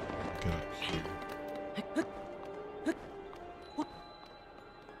 Get up here.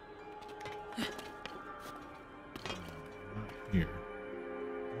 Not here.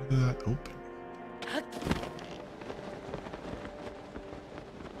 Why did that open?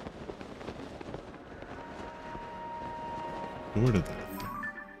 Door to that thing.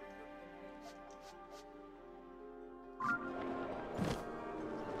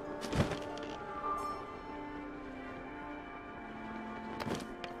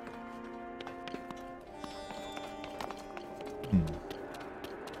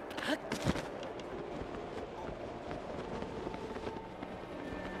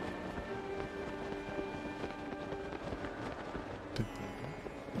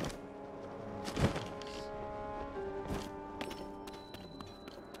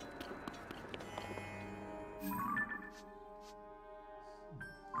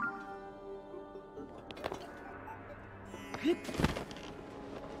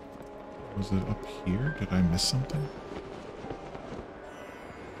 Was it up here? Did I miss something?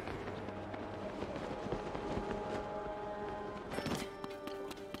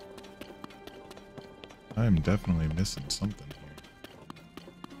 I am definitely missing something here.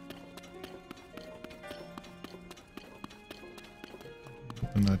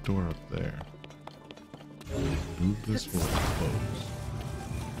 Open that door up there. Move this wall close.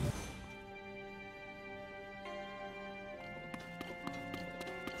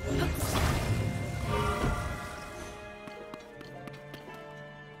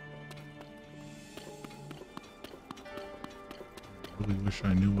 I really wish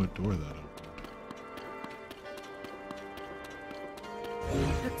I knew what door that opened.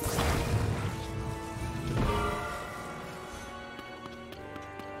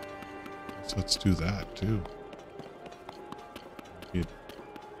 So let's do that too. Get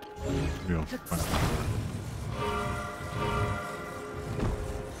real fun.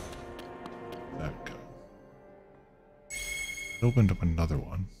 That go. It opened up another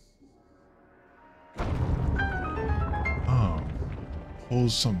one. Oh,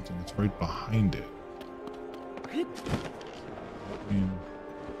 pulls something. It's right behind it. I mean,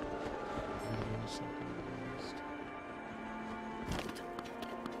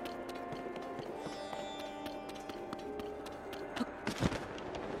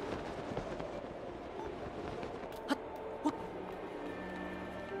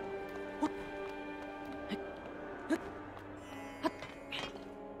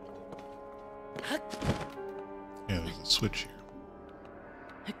 yeah, there's a switch here.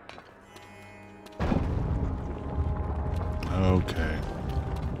 Okay.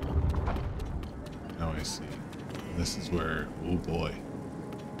 Now I see. This is where, oh boy.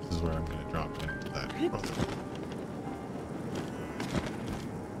 This is where I'm going to drop into that brother.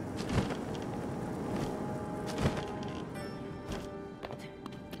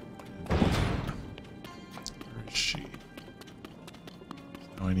 Where is she?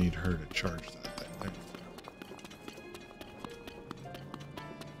 Now I need her to charge that thing. There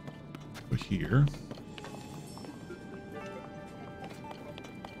we go. Go here.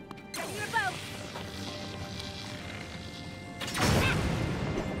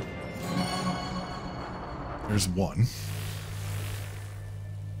 There's one.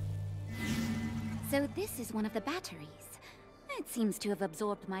 So this is one of the batteries. It seems to have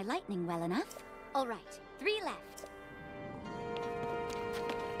absorbed my lightning well enough. All right, 3 left.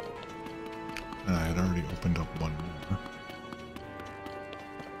 And I had already opened up one more.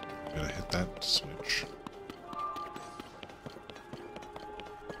 Gotta hit that switch.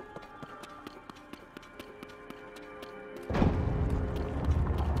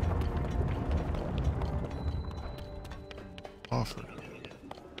 Offer.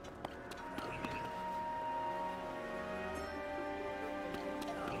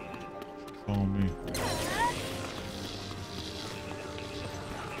 Follow me.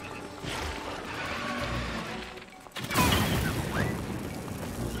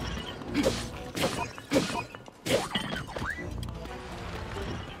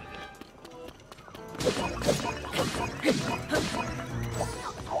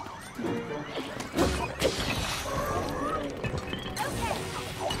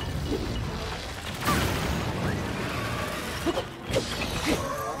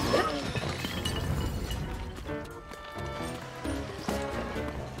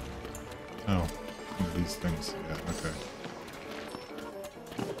 Oh, these things. Yeah, okay.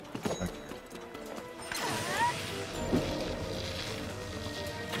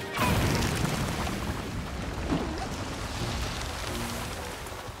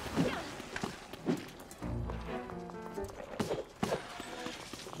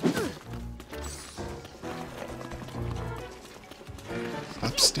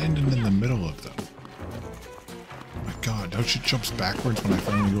 Stop standing in the middle of them. Oh my god, now she jumps backwards when I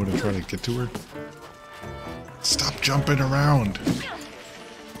finally go to try to get to her. Stop jumping around!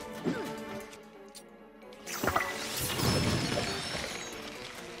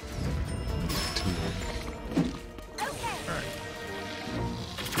 Alright.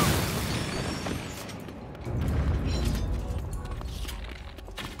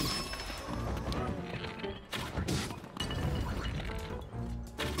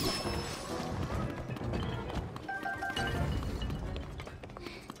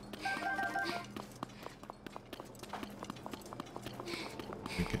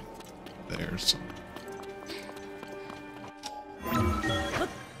 Okay, there's some.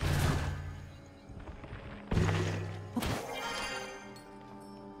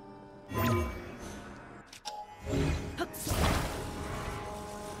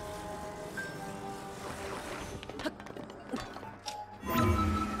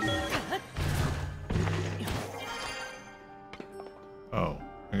 Oh,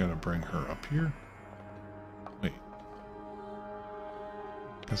 I gotta bring her up here? Wait.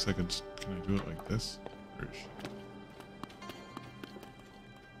 Guess I could. Can I do it like this? Where is she?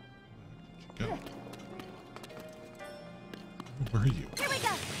 Where'd she go? Where are you? Here we go.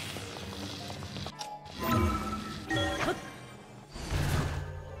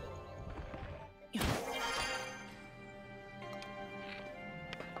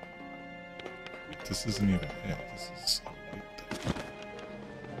 This isn't even it. This is.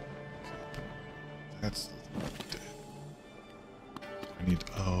 That's the thing. I need.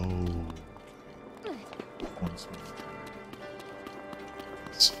 Oh. Once more.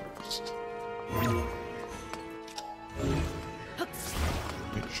 This first.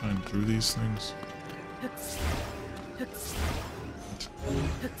 Wait, shine through these things.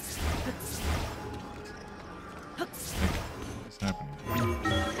 Like, what's happening?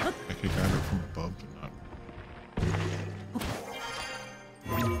 I could grab it from above, but not.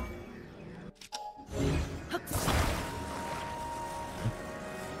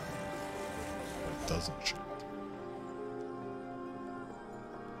 It doesn't show.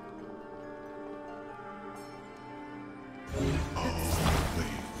 Oh,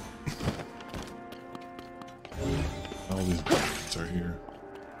 wait. All these buttons are here.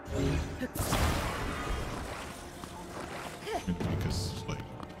 Gonna make us like.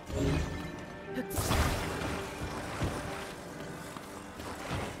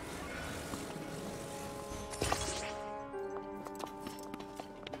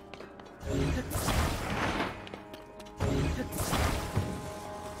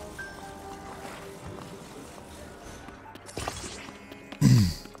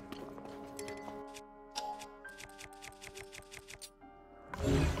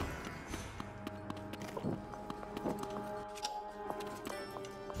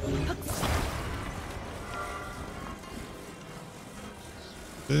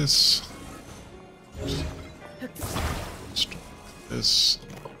 This. This.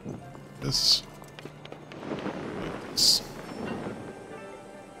 This. Like this.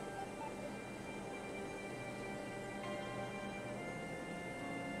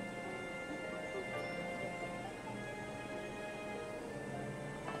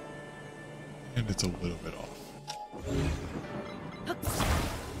 And it's a little bit off.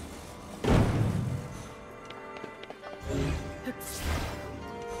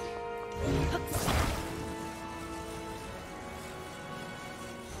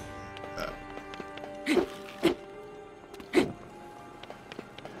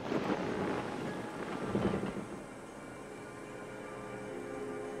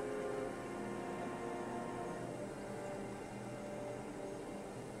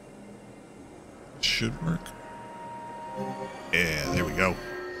 should work. Yeah, there we go.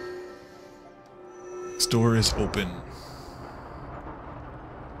 This door is open.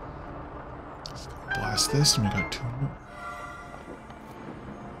 Let's blast this, and we got 2 more.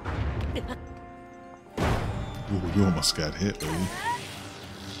 Ooh, you almost got hit, lady.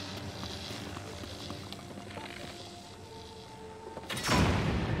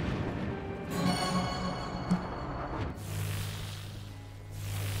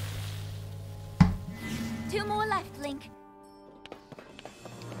 Two more left, Link.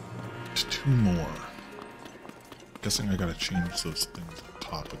 There's 2 more. Guessing I gotta change those things on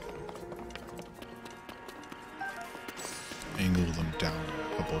top again. Angle them down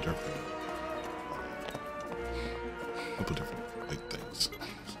a couple different like things.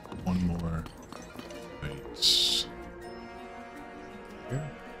 1 more. Wait.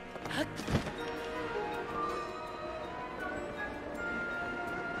 Here.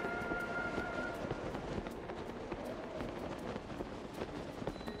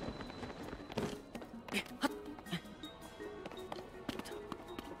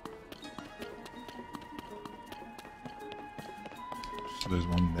 So there's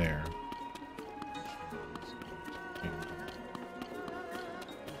 1 there.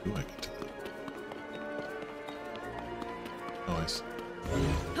 Do I get to that? Oh, I see.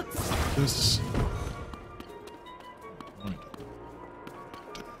 This. Right.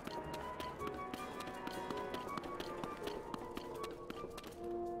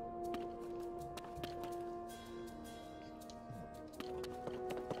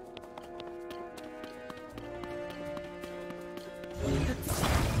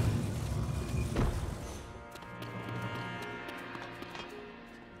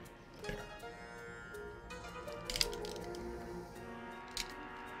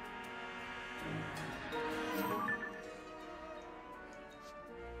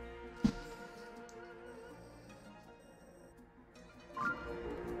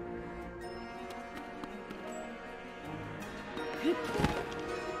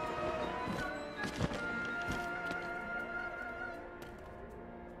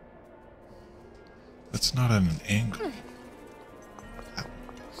 That's not at an angle. That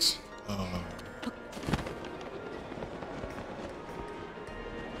was,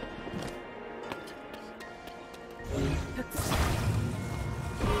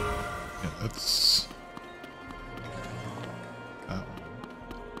 yeah, that's that one.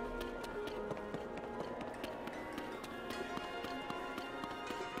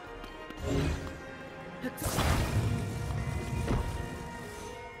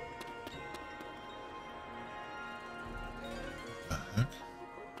 The heck?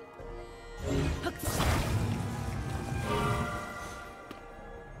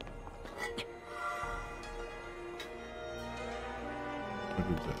 What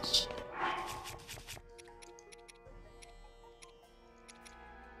is this?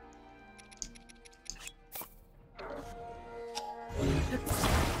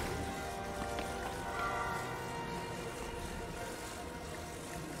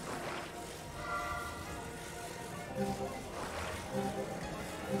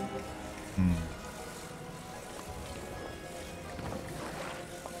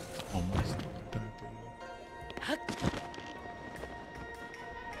 Almost done.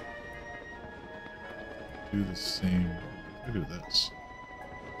 Do the same. I do this.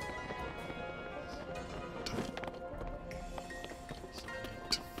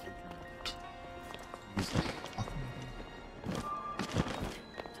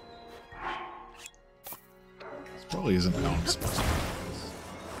 This probably isn't how I'm supposed to do this.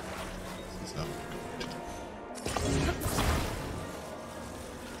 This is how I'm going to do it.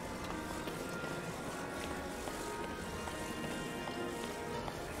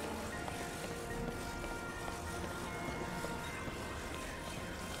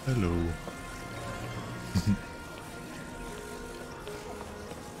 Hello.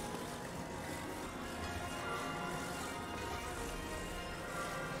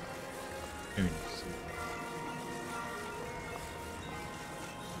 Can't even see it.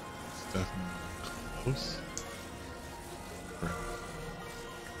 It's definitely close. Right.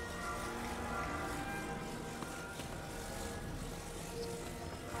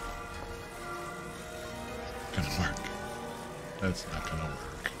 Gonna work. That's not gonna work.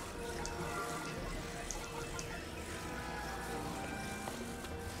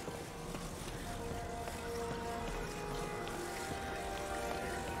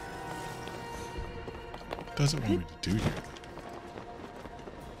 What does it want me to do here?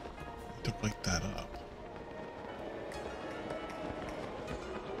 I need to light that up.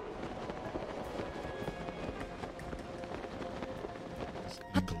 Let's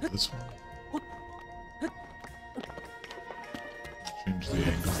angle this one. Change the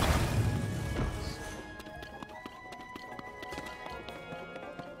angle.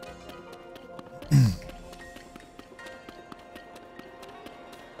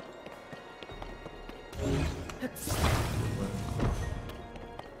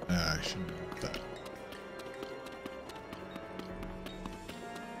 I shouldn't have that.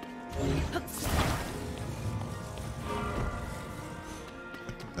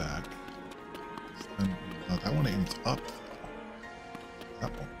 Like that. And, oh, that one aims up.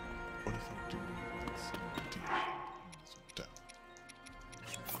 That one. What if I do this one down?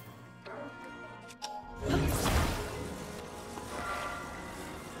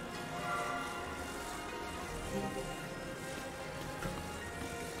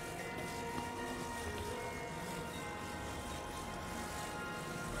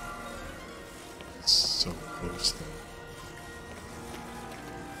 So close though.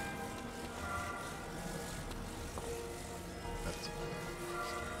 That's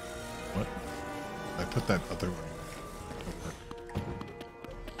what? I put that other one.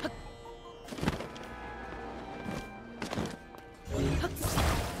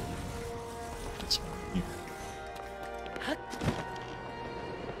 This one here.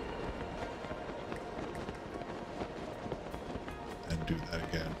 And do that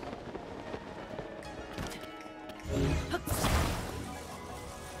again.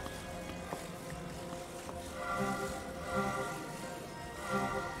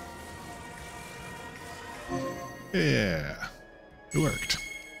 Yeah, it worked.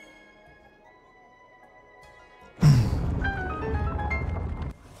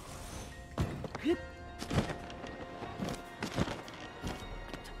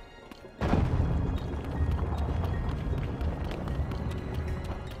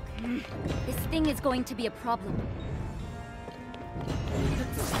 This thing is going to be a problem.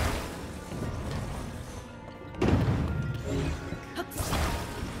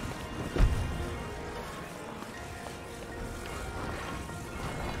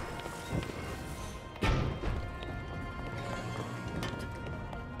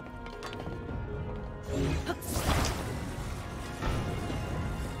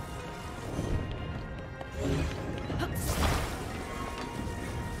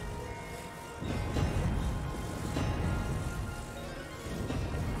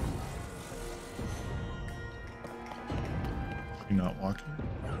 You not walking?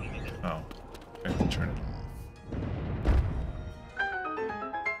 Oh, I can turn it off.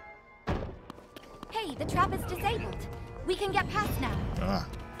 Hey, the trap is disabled. We can get past now. Ah.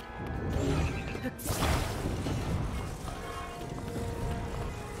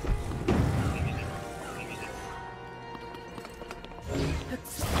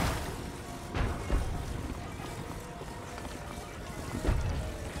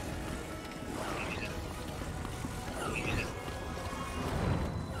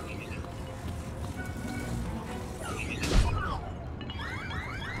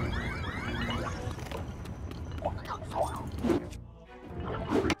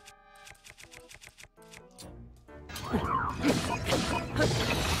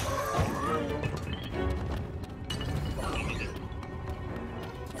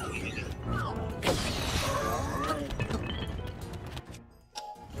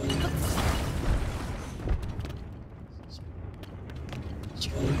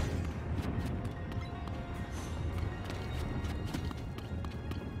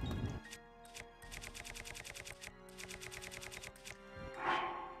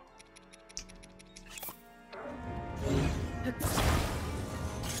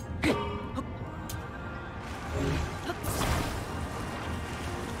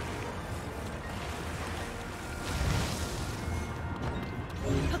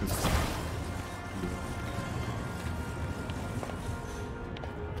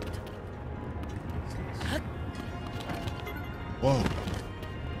 Whoa.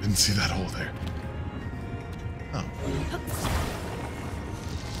 Didn't see that hole there. Oh.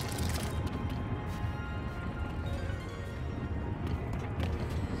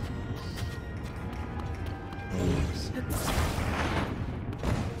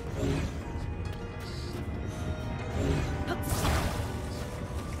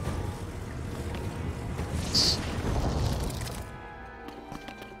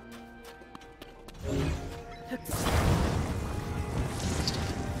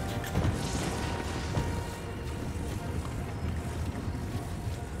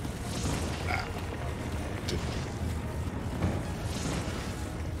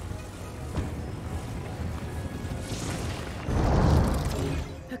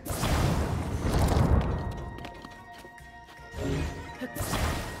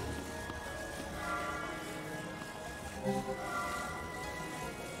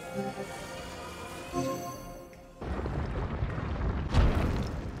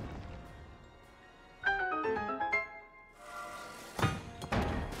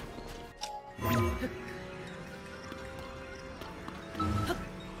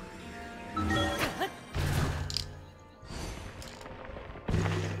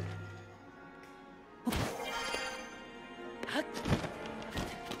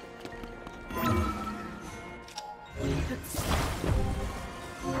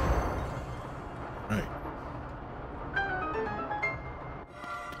 Right.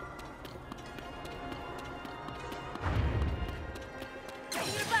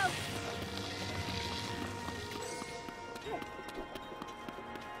 Ready your boat.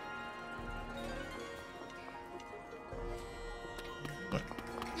 What?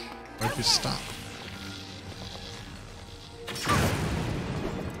 Why'd you stop?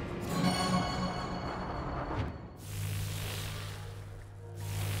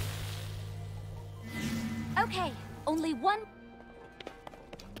 Okay, only one.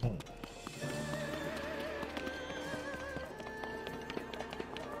 Oh.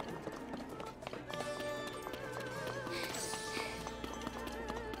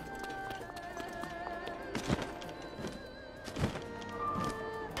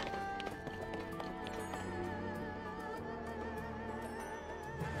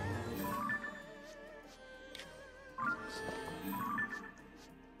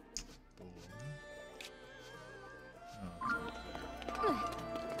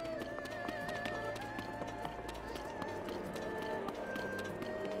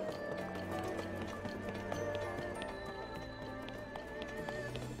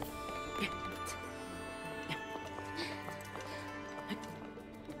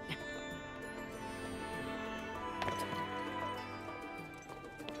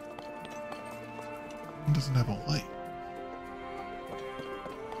 It doesn't have a light.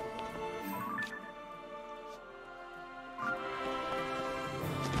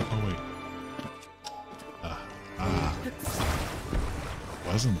 Oh wait.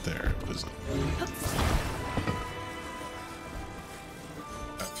 Wasn't there? It was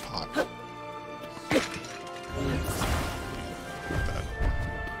that pot. That.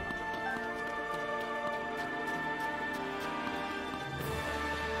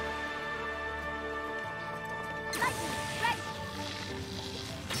 Lightning, ready.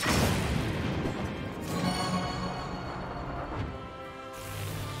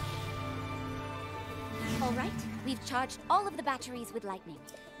 All right, we've charged all of the batteries with lightning.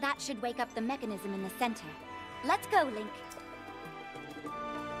 That should wake up the mechanism in the center. Let's go, Link.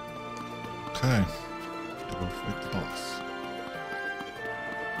 Okay. To go fight the boss.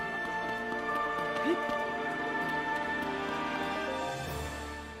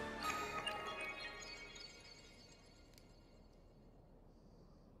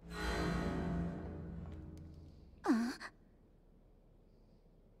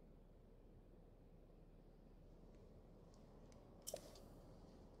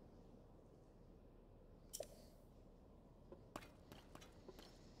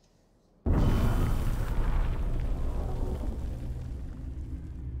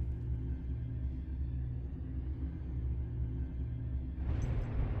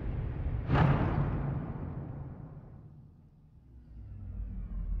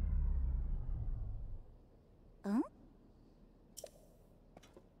 Huh?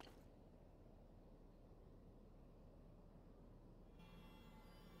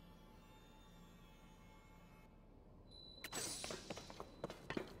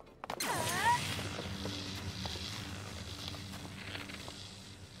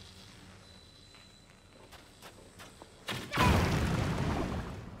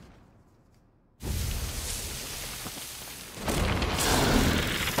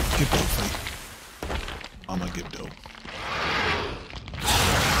 Gibdo fight. I'm a Gibdo.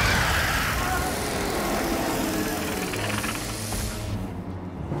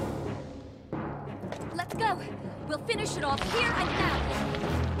 Let's go. We'll finish it off here and now.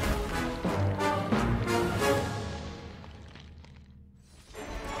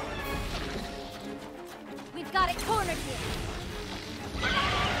 We've got it cornered here.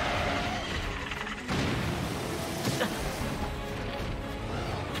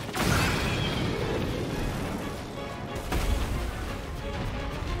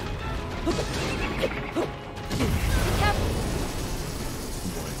 Oh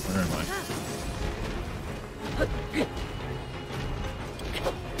boy, where am I?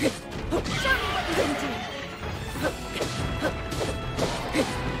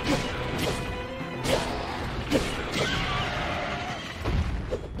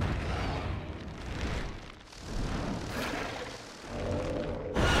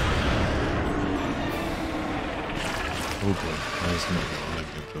 Oh boy, I was gonna get a lot of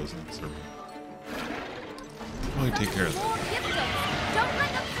Gyptos in this room. Probably take care of More that. Gyptos! Don't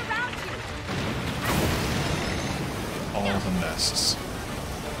let them surround you! All the nests.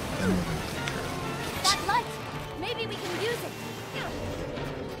 Then we're gonna take care of them. That light! Maybe we can use it!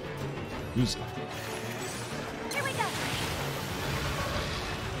 Use it. Here we go!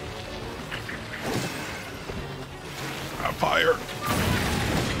 Fire!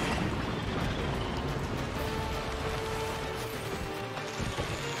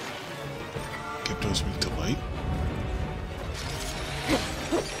 Gyptos weak to light?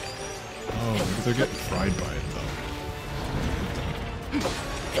 Oh, maybe they're getting fried by it though.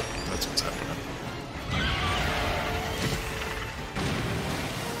 That's what's happening.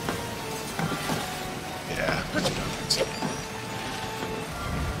 Yeah, that's what happens.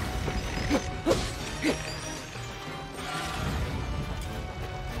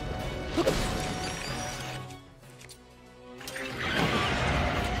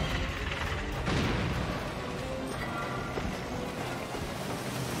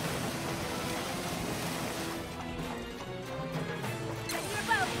 Ready your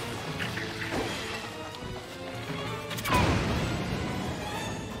bow!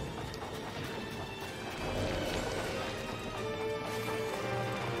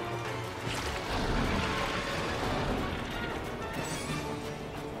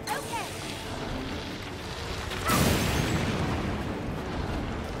 Okay!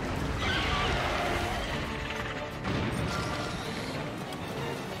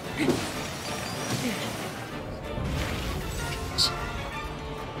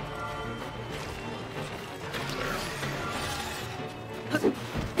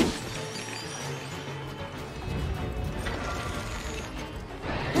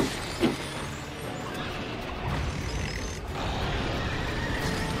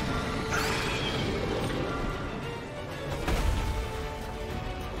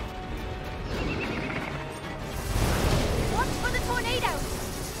 Watch for the tornado!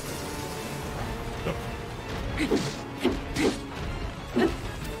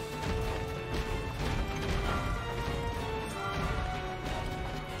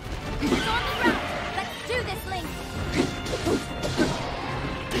 It's on the ground! Let's do this, Link!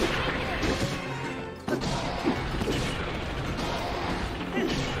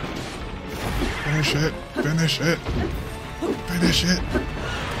 Finish it! Finish it! Finish it!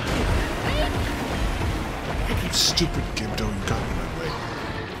 You stupid Gypto, you got in my way.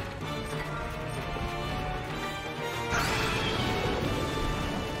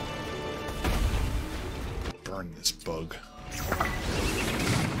 Burn this bug.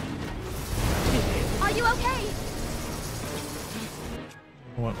 Are you okay?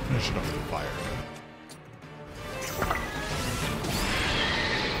 I want to finish it off with fire.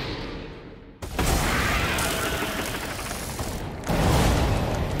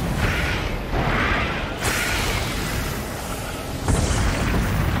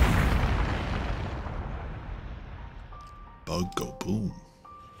 Bug go boom.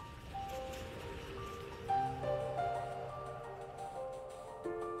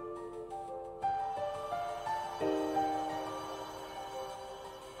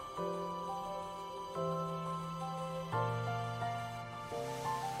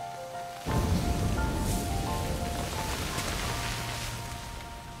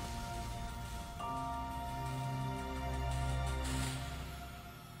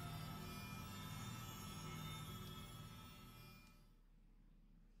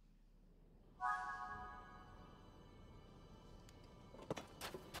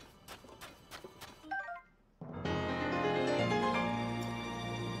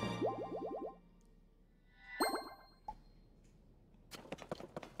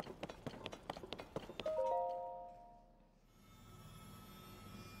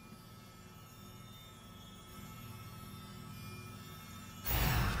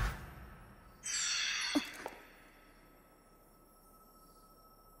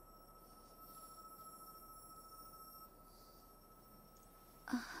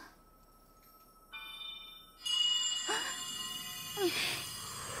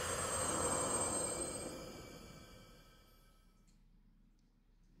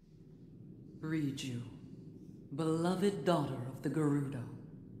 Riju, beloved daughter of the Gerudo.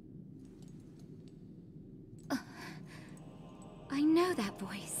 I know that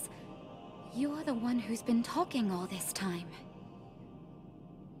voice. You're the one who's been talking all this time.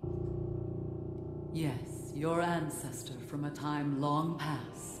 Yes, your ancestor from a time long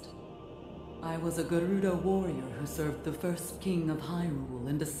past. I was a Gerudo warrior who served the first king of Hyrule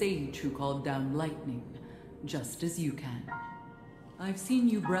and a sage who called down lightning, just as you can. I've seen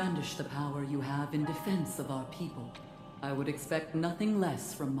you brandish the power you have in defense of our people, I would expect nothing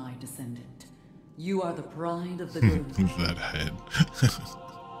less from my descendant. You are the pride of the Gerudo. That head.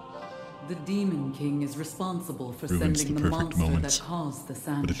 The Demon King is responsible for Ruins sending the the perfect monster moments, that caused the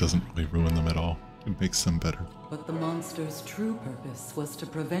sound. but it doesn't really ruin them at all. It makes them better. But the monster's true purpose was to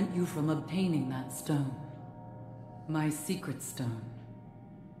prevent you from obtaining that stone. My secret stone.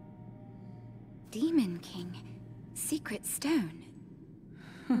 Demon King. Secret stone.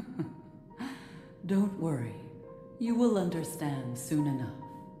 Don't worry. You will understand soon enough.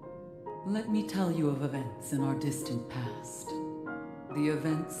 Let me tell you of events in our distant past. The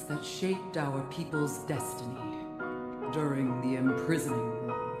events that shaped our people's destiny during the imprisoning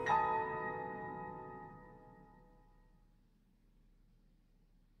war.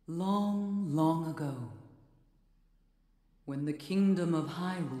 Long, long ago, when the kingdom of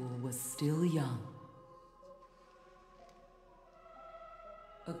Hyrule was still young,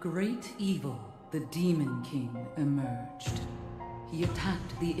 a great evil, the Demon King, emerged. He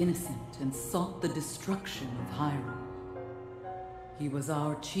attacked the innocent and sought the destruction of Hyrule. He was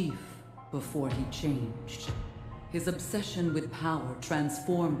our chief before he changed. His obsession with power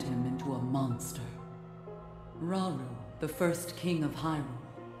transformed him into a monster. Rauru, the first king of Hyrule,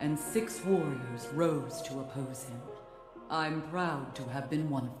 and 6 warriors rose to oppose him. I'm proud to have been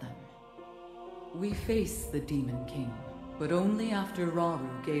one of them. We faced the Demon King, but only after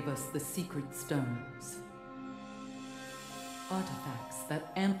Rauru gave us the secret stones. Artifacts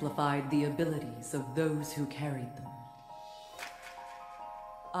that amplified the abilities of those who carried them.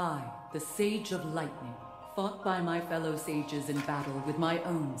 I, the Sage of Lightning, fought by my fellow sages in battle with my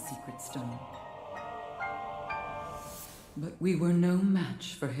own secret stone. But we were no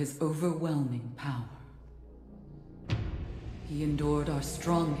match for his overwhelming power. He endured our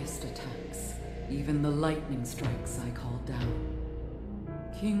strongest attacks, even the lightning strikes I called down.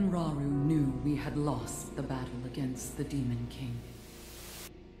 King Rauru knew we had lost the battle against the Demon King.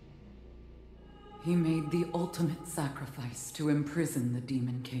 He made the ultimate sacrifice to imprison the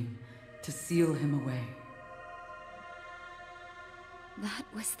Demon King, to seal him away. That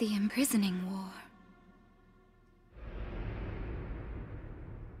was the imprisoning war.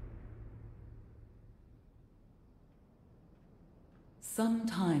 Some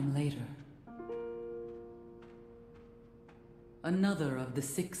time later, another of the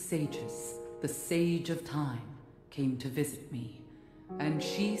 6 sages, the Sage of Time, came to visit me, and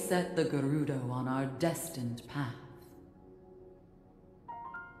she set the Gerudo on our destined path.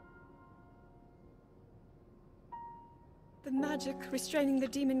 The magic restraining the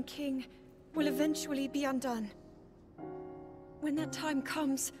Demon King will eventually be undone. When that time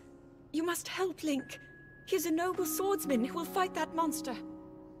comes, you must help Link. He is a noble swordsman who will fight that monster.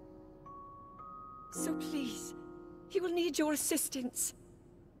 So please, he will need your assistance.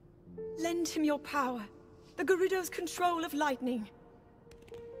 Lend him your power, the Gerudo's control of lightning.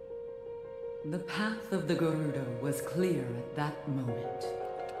 The path of the Gerudo was clear at that moment.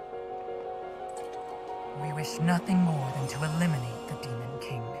 We wish nothing more than to eliminate the Demon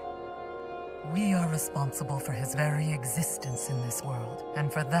King. We are responsible for his very existence in this world,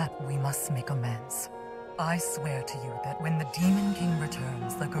 and for that we must make amends. I swear to you that when the Demon King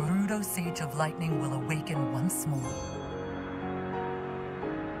returns, the Gerudo Sage of Lightning will awaken once more.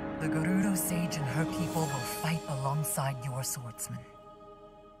 The Gerudo Sage and her people will fight alongside your swordsmen.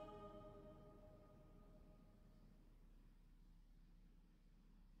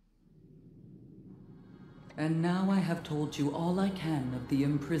 And now I have told you all I can of the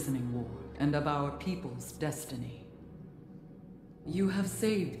imprisoning war and of our people's destiny. You have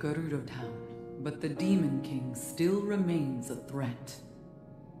saved Gerudo Town, but the Demon King still remains a threat.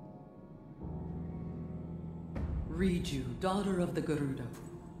 Riju, daughter of the Gerudo,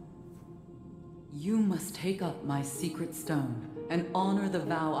 you must take up my secret stone and honor the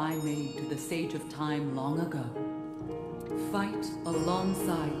vow I made to the Sage of Time long ago. Fight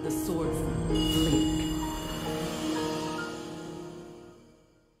alongside the swordsman, Link.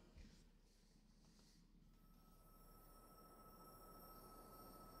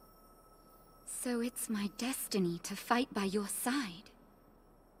 So it's my destiny to fight by your side.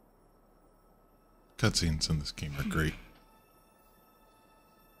 Cutscenes in this game are great.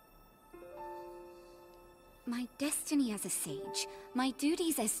 My destiny as a sage, my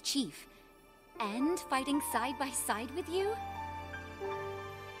duties as chief, and fighting side by side with you?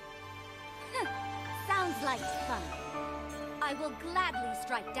 Sounds like fun. I will gladly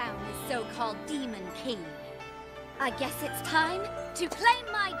strike down the so-called Demon King. I guess it's time to claim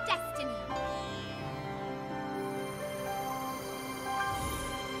my destiny.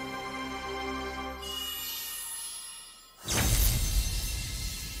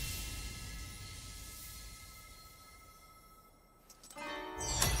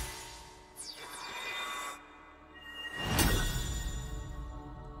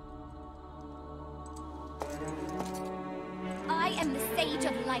 I am the Sage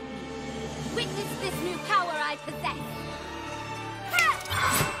of Lightning. Witness this new power I possess.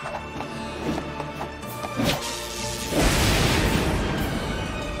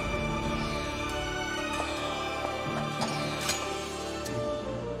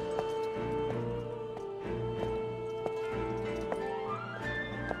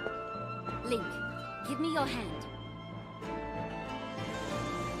 Link, give me your hand.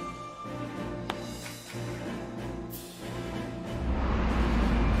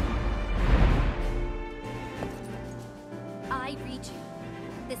 I, Riju,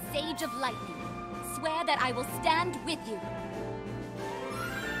 the Sage of Lightning, swear that I will stand with you.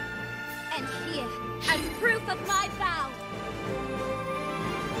 And here, as proof of my vow,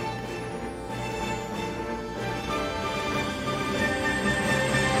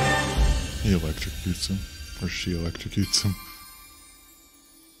 he electrocutes him, or she electrocutes him.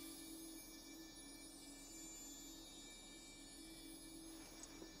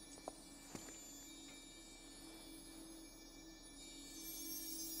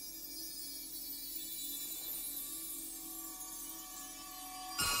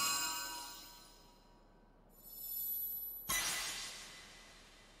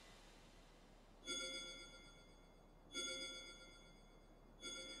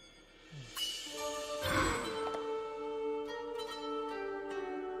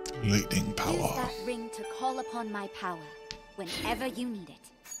 Lightning power. use that ring to call upon my power whenever you need it.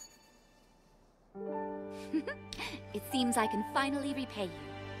 It seems I can finally repay you.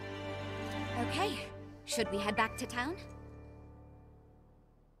 Okay, should we head back to town?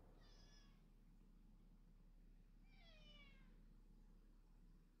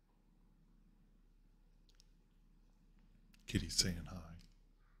 Kitty's saying hi.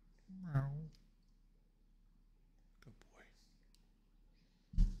 Meow. Good boy.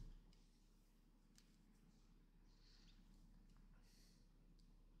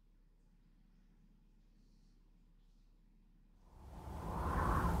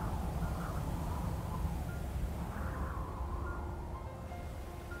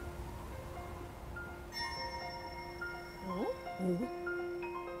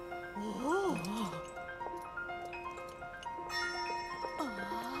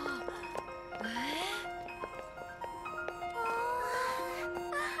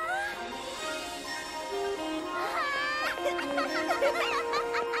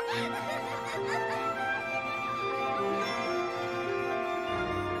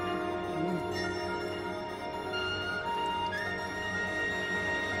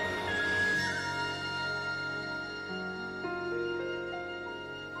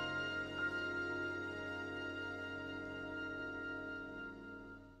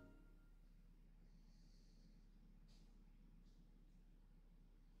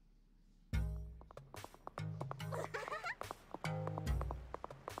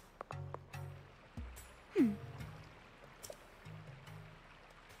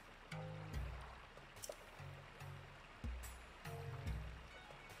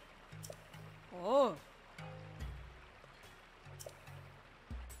 Oh.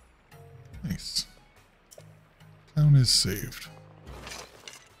 Nice. Town is saved.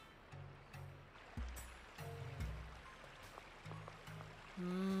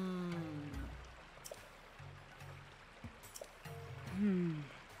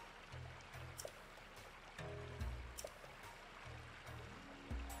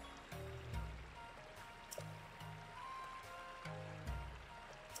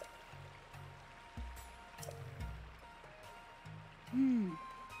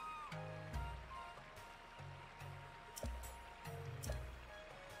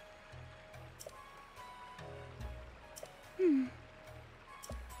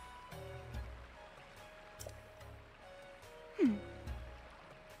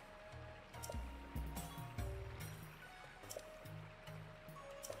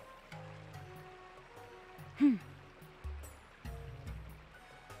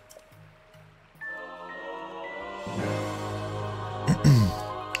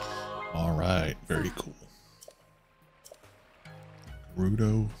 All right, very cool.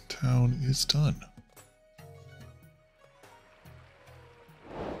 Gerudo Town is done.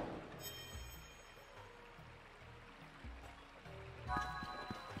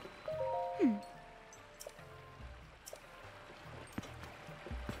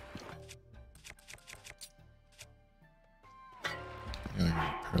 Yeah, I can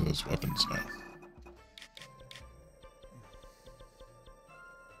repair those weapons now.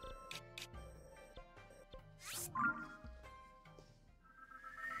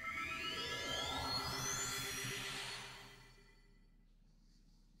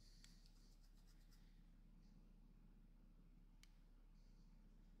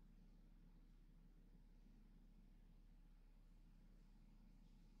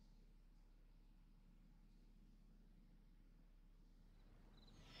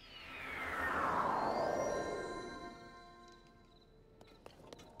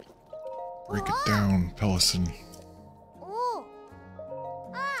 Break it down, Pellison.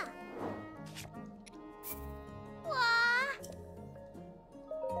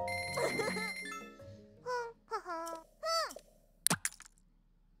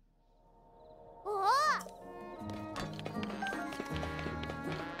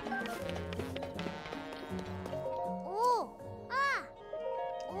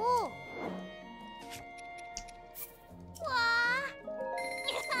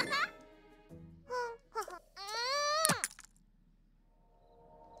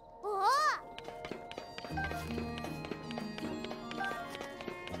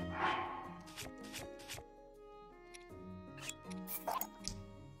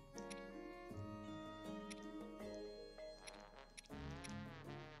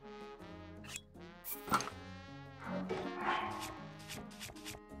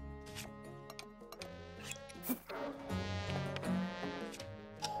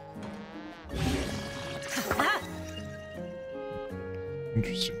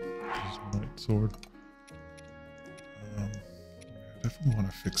 Interesting. This is a light sword. I definitely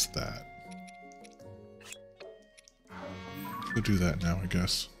want to fix that. We'll do that now, I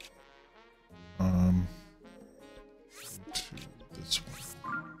guess. To this one.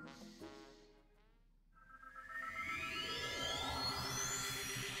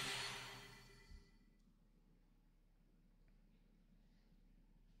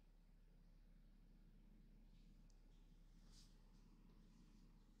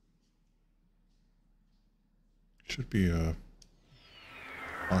 Should be a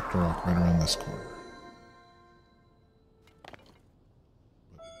Octorok right around this corner.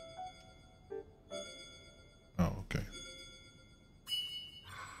 Oh, okay.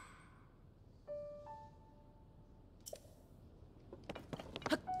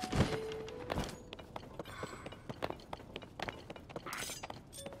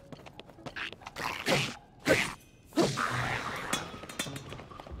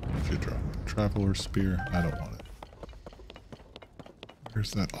 Should drop a Traveler Spear. I don't want it.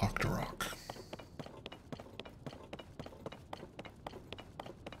 Where's that Octorok?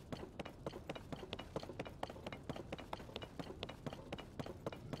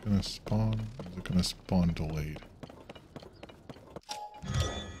 Is it gonna spawn? Is it gonna spawn delayed?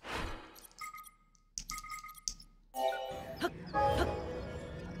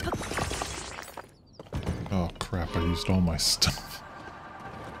 Oh crap, I used all my stuff.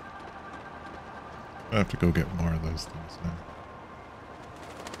 I have to go get more of those things now.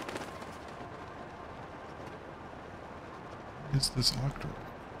 Is this Octorok?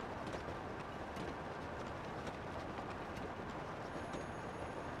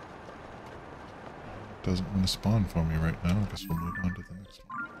 Doesn't want to spawn for me right now. I guess we'll move on to the next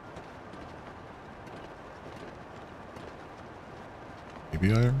one.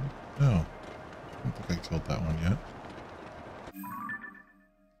 Maybe I... No. I don't think I killed that one yet.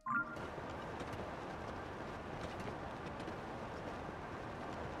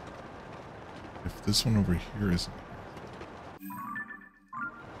 If this one over here isn't...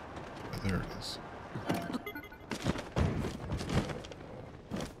 There it is.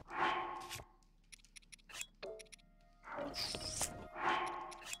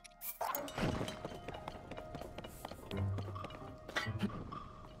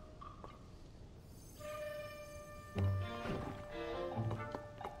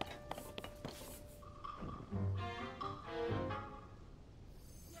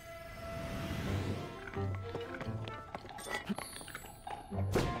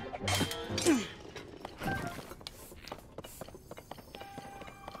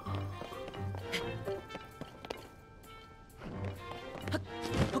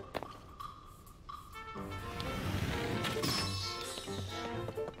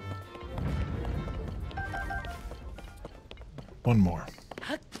 One more.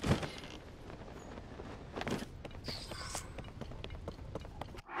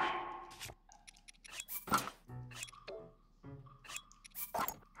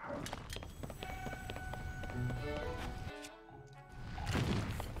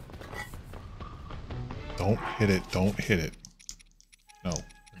 Don't hit it. Don't hit it. No,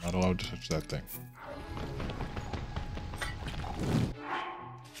 you're not allowed to touch that thing.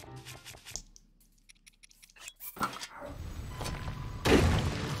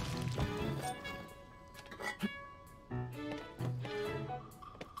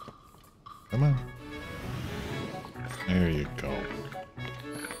 Come on. There you go.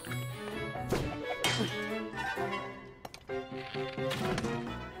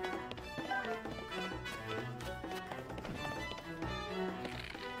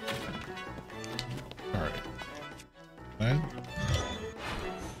 Alright. Can I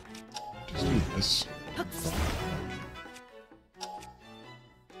just this.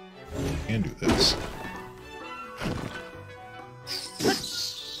 And do this.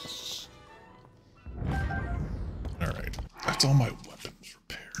 Alright, that's all my weapons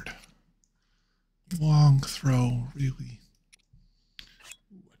repaired. Long throw, really?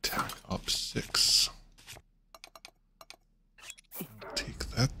 Ooh, attack up 6. I'll take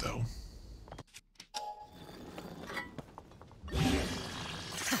that though.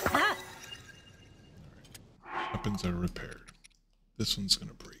 Weapons are repaired. This one's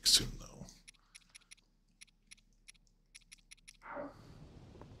gonna break soon though.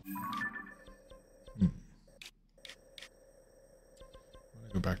 I'm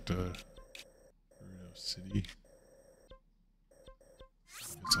gonna go back to Gerudo City.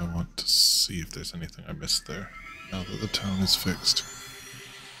 Because I want to see if there's anything I missed there. Now that the town is fixed.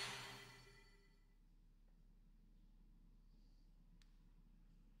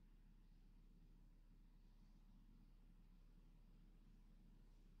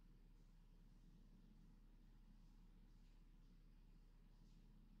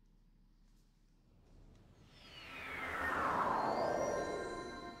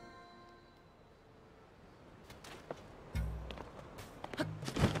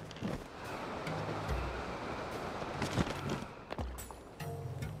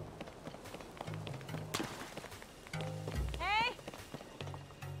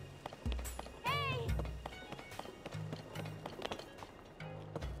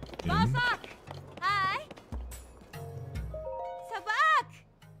 Sabak! Hi! Sabak!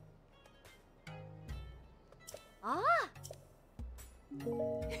 Ah!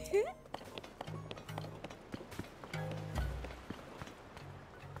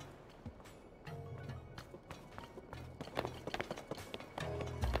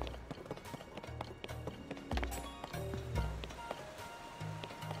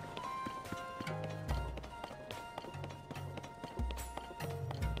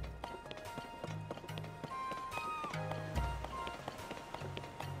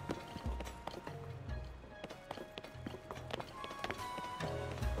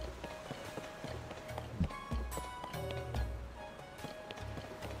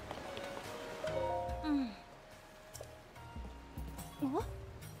 What?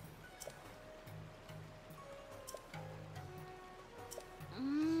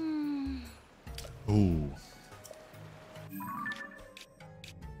 Oh.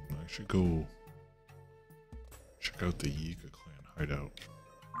 I should go check out the Yiga clan hideout.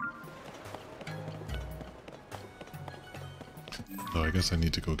 Oh, I guess I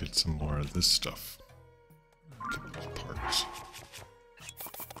need to go get some more of this stuff. Get those parts.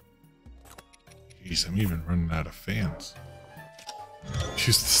 Jeez, I'm even running out of fans.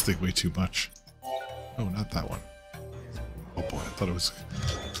 Use this thing way too much. No, not that one. Oh boy, I thought it was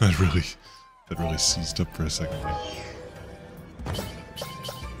that really seized up for a second.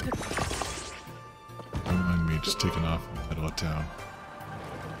 Don't mind me just taking off in the middle of town.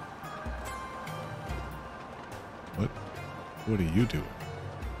 What are you doing?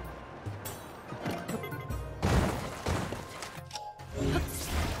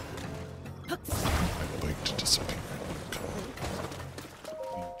 I'd like to disappear. Come on.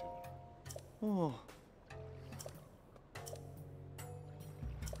 What are you doing? Oh.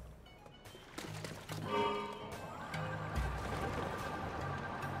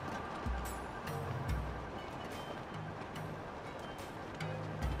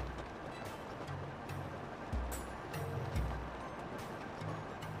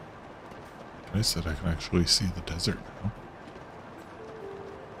 Nice that I can actually see the desert now.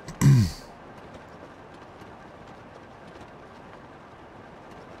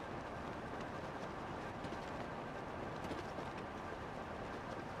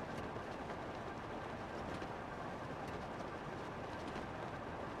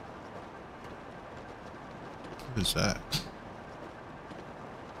 What is that?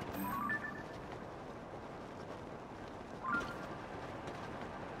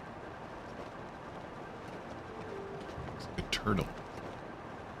 It's like a turtle.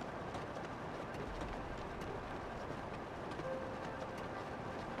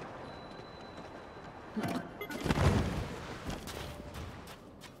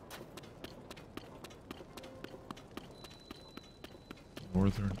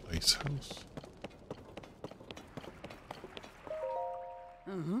 Northern Ice House.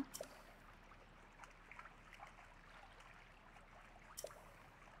 Uh-huh.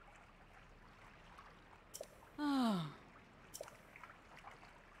 Ah.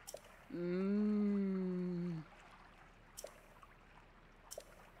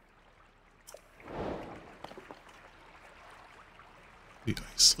 The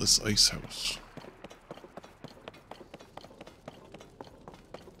Iceless Ice House.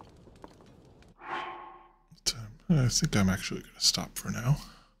 But, I think I'm actually going to stop for now.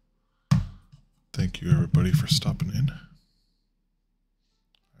 Thank you everybody for stopping in.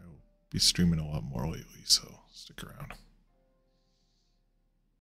 I will be streaming a lot more lately, so stick around.